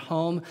in her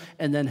home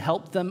and then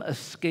helped them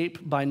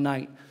escape by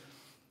night.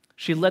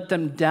 She let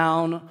them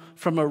down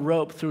from a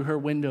rope through her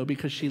window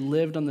because she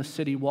lived on the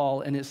city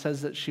wall, and it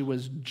says that she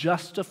was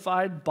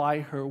justified by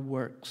her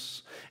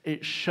works.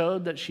 It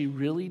showed that she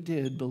really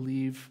did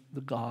believe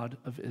the God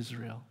of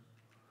Israel.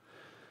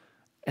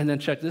 And then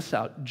check this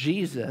out.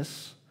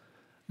 Jesus,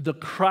 the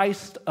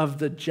Christ of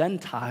the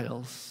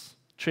Gentiles,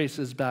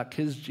 traces back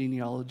his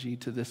genealogy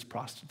to this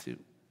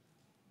prostitute.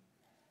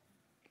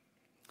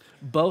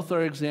 Both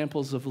are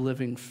examples of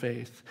living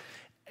faith.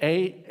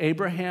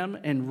 Abraham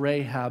and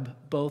Rahab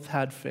both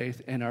had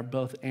faith and are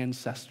both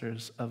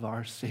ancestors of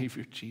our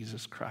Savior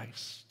Jesus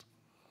Christ.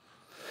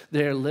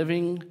 They are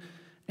living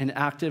and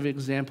active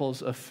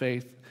examples of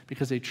faith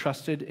because they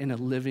trusted in a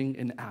living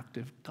and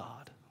active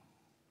God.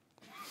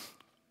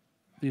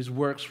 These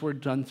works were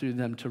done through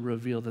them to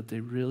reveal that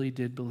they really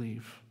did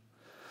believe.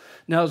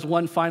 Now, as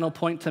one final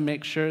point to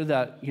make sure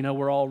that,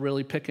 we're all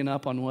really picking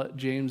up on what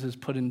James is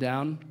putting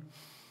down,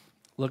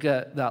 look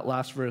at that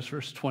last verse,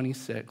 verse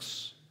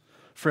 26.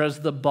 "For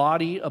as the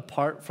body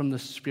apart from the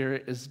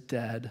spirit is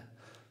dead,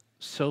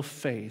 so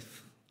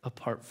faith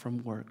apart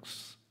from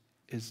works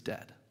is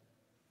dead."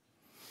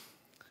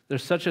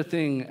 There's such a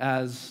thing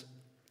as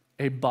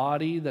a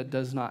body that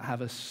does not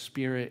have a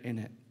spirit in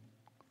it.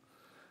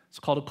 It's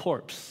called a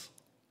corpse.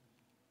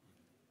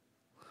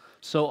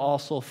 So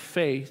also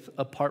faith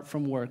apart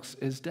from works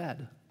is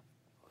dead.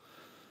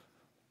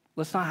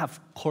 Let's not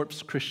have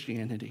corpse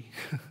Christianity.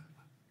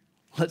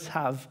 Let's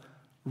have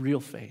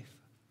real faith,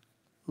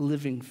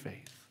 living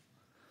faith,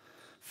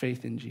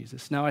 faith in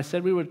Jesus. Now, I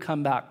said we would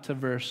come back to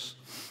verse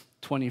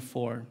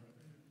 24.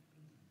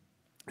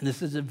 And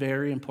this is a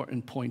very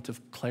important point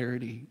of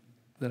clarity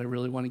that I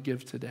really want to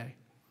give today.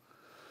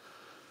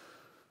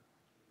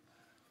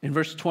 In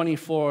verse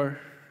 24,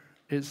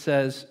 it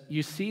says,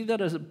 "You see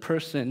that as a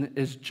person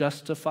is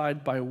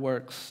justified by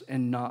works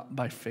and not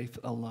by faith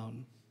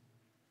alone."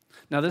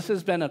 Now, this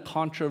has been a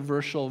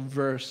controversial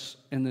verse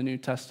in the New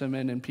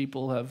Testament, and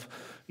people have,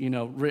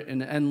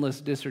 written endless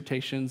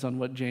dissertations on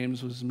what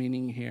James was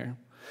meaning here.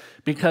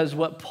 Because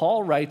what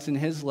Paul writes in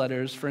his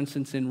letters, for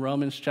instance, in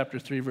Romans chapter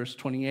 3, verse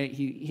 28,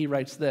 he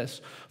writes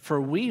this,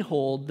 "For we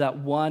hold that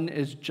one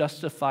is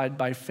justified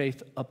by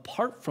faith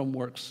apart from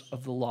works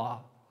of the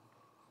law."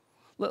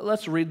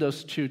 Let's read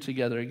those two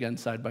together again,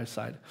 side by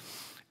side.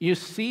 "You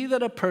see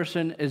that a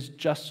person is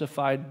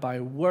justified by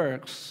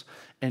works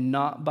and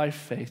not by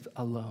faith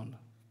alone."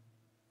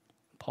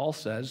 Paul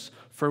says,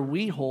 "For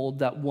we hold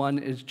that one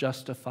is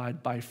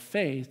justified by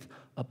faith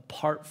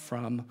apart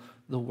from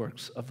the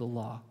works of the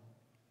law."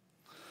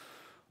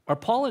 Are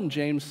Paul and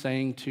James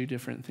saying two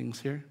different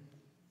things here?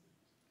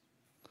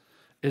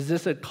 Is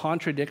this a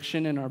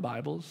contradiction in our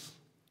Bibles?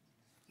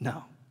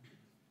 No.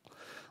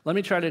 Let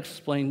me try to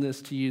explain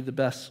this to you the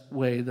best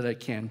way that I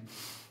can.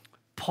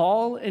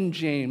 Paul and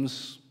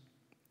James,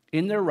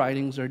 in their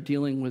writings, are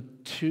dealing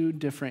with two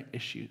different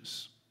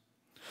issues.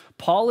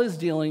 Paul is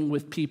dealing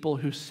with people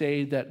who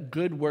say that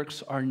good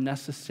works are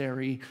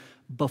necessary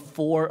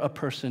before a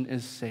person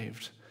is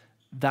saved.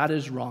 That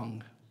is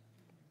wrong.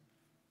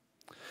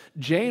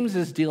 James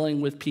is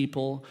dealing with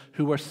people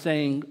who are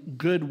saying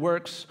good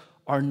works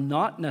are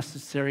not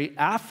necessary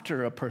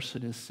after a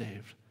person is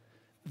saved.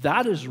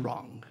 That is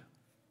wrong.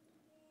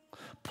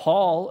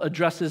 Paul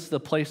addresses the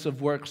place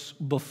of works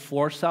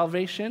before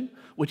salvation,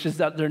 which is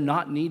that they're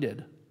not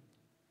needed.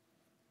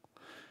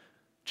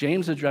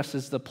 James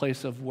addresses the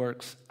place of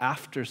works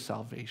after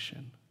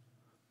salvation,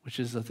 which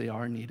is that they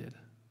are needed.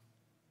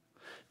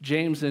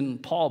 James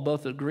and Paul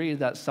both agree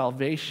that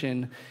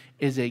salvation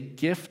is a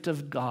gift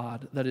of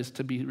God that is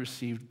to be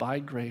received by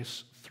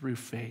grace through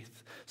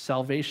faith.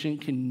 Salvation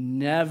can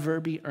never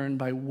be earned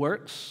by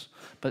works,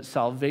 but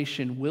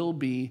salvation will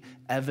be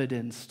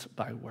evidenced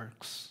by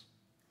works.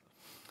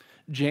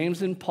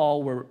 James and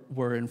Paul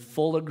were in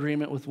full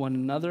agreement with one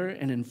another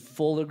and in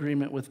full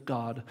agreement with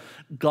God.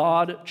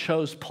 God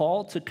chose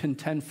Paul to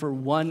contend for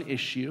one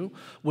issue,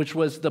 which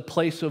was the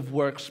place of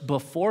works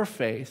before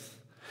faith.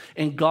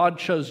 And God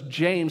chose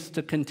James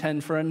to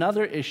contend for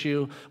another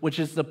issue, which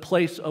is the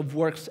place of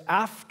works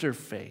after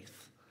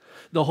faith.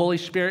 The Holy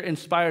Spirit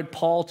inspired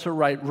Paul to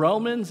write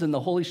Romans, and the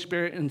Holy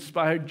Spirit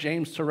inspired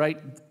James to write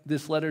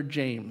this letter,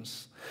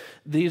 James.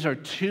 These are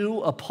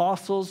two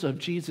apostles of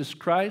Jesus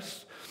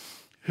Christ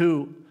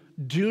who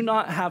do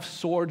not have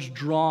swords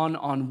drawn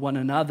on one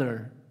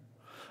another,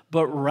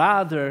 but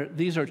rather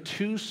these are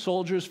two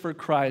soldiers for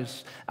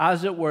Christ,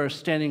 as it were,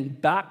 standing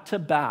back to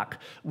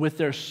back with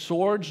their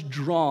swords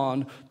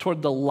drawn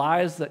toward the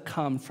lies that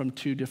come from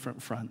two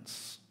different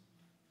fronts.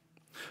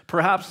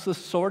 Perhaps the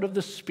sword of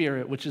the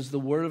Spirit, which is the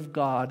Word of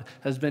God,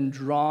 has been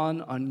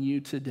drawn on you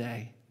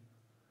today,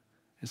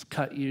 has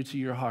cut you to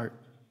your heart.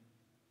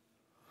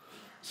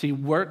 See,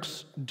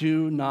 works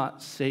do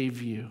not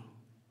save you,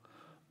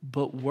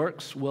 but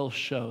works will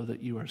show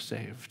that you are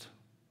saved.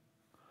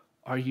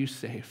 Are you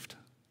saved?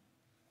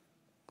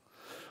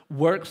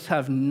 Works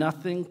have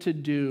nothing to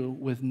do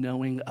with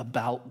knowing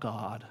about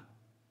God,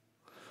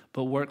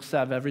 but works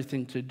have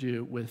everything to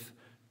do with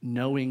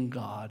knowing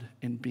God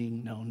and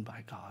being known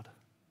by God.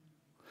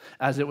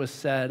 As it was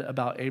said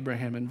about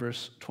Abraham in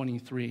verse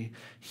 23,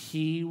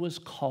 he was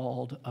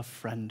called a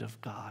friend of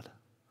God.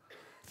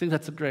 I think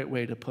that's a great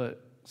way to put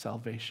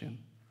salvation.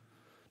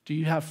 Do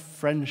you have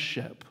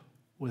friendship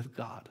with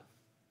God?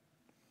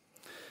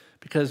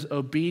 Because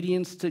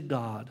obedience to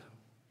God,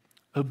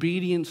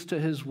 obedience to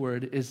his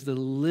word, is the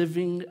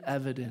living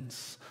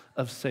evidence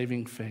of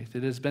saving faith.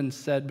 It has been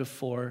said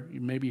before,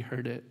 you maybe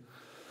heard it.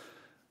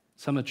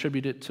 Some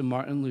attribute it to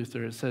Martin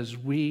Luther. It says,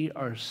 "We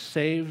are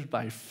saved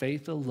by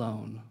faith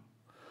alone,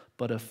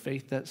 but a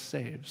faith that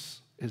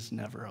saves is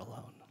never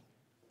alone."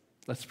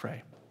 Let's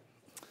pray.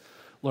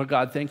 Lord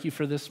God, thank you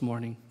for this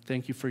morning.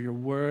 Thank you for your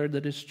word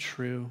that is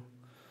true.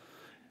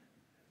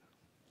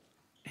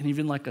 And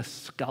even like a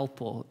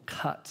scalpel, it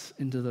cuts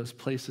into those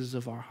places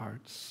of our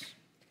hearts.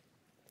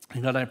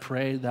 And God, I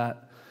pray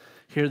that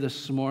here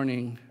this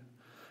morning,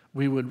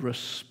 we would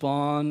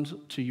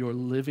respond to your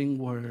living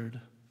word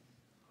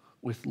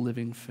with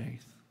living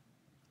faith.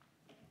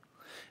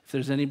 If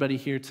there's anybody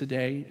here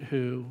today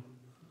who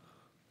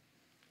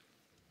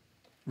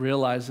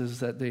realizes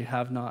that they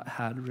have not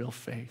had real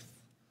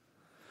faith,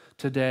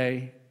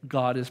 today,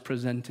 God is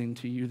presenting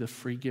to you the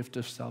free gift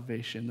of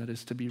salvation that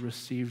is to be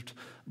received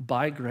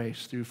by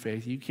grace through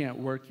faith. You can't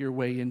work your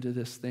way into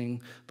this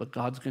thing, but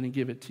God's going to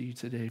give it to you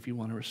today if you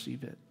want to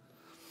receive it.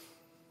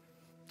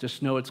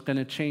 Just know it's going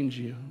to change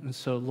you. And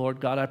so, Lord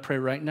God, I pray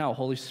right now,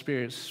 Holy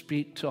Spirit,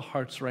 speak to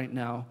hearts right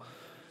now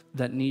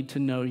that need to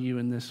know you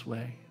in this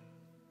way.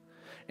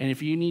 And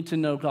if you need to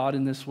know God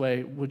in this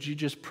way, would you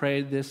just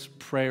pray this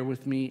prayer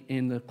with me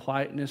in the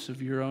quietness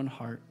of your own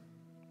heart?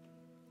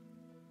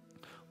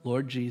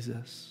 Lord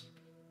Jesus,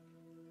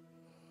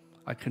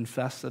 I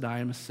confess that I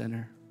am a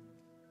sinner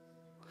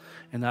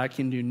and that I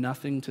can do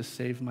nothing to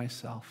save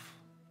myself.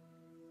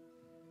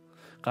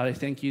 God, I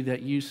thank you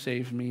that you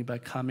saved me by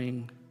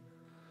coming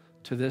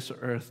to this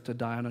earth to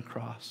die on a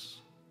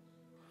cross.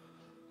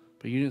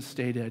 But you didn't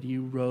stay dead.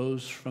 You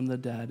rose from the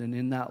dead, and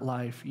in that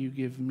life, you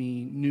give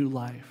me new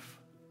life.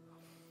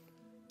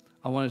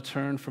 I want to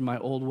turn from my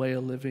old way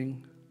of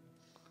living,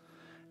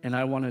 and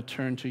I want to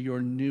turn to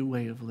your new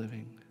way of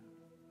living.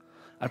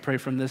 I pray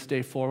from this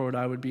day forward,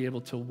 I would be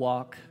able to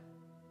walk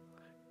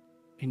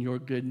in your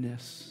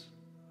goodness,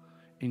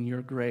 in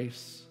your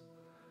grace,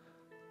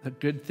 that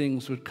good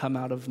things would come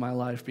out of my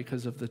life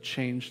because of the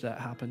change that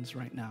happens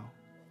right now.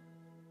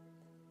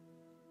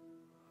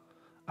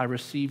 I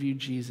receive you,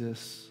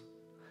 Jesus,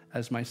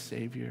 as my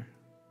Savior.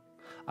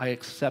 I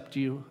accept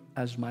you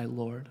as my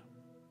Lord.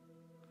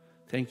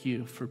 Thank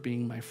you for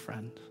being my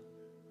friend.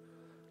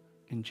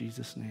 In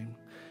Jesus' name.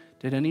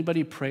 Did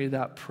anybody pray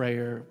that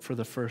prayer for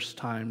the first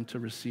time to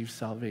receive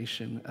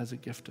salvation as a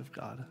gift of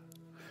God?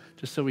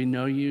 Just so we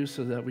know you,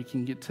 so that we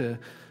can get to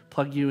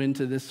plug you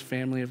into this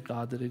family of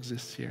God that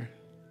exists here.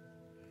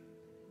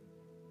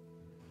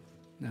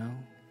 No?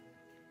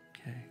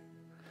 Okay.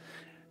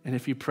 And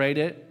if you prayed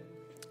it,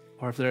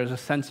 or if there's a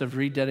sense of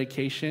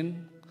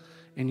rededication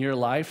in your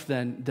life,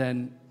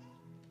 then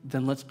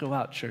let's go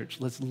out, church.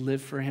 Let's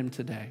live for him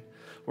today.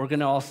 We're going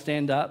to all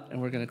stand up, and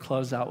we're going to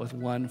close out with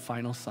one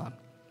final song.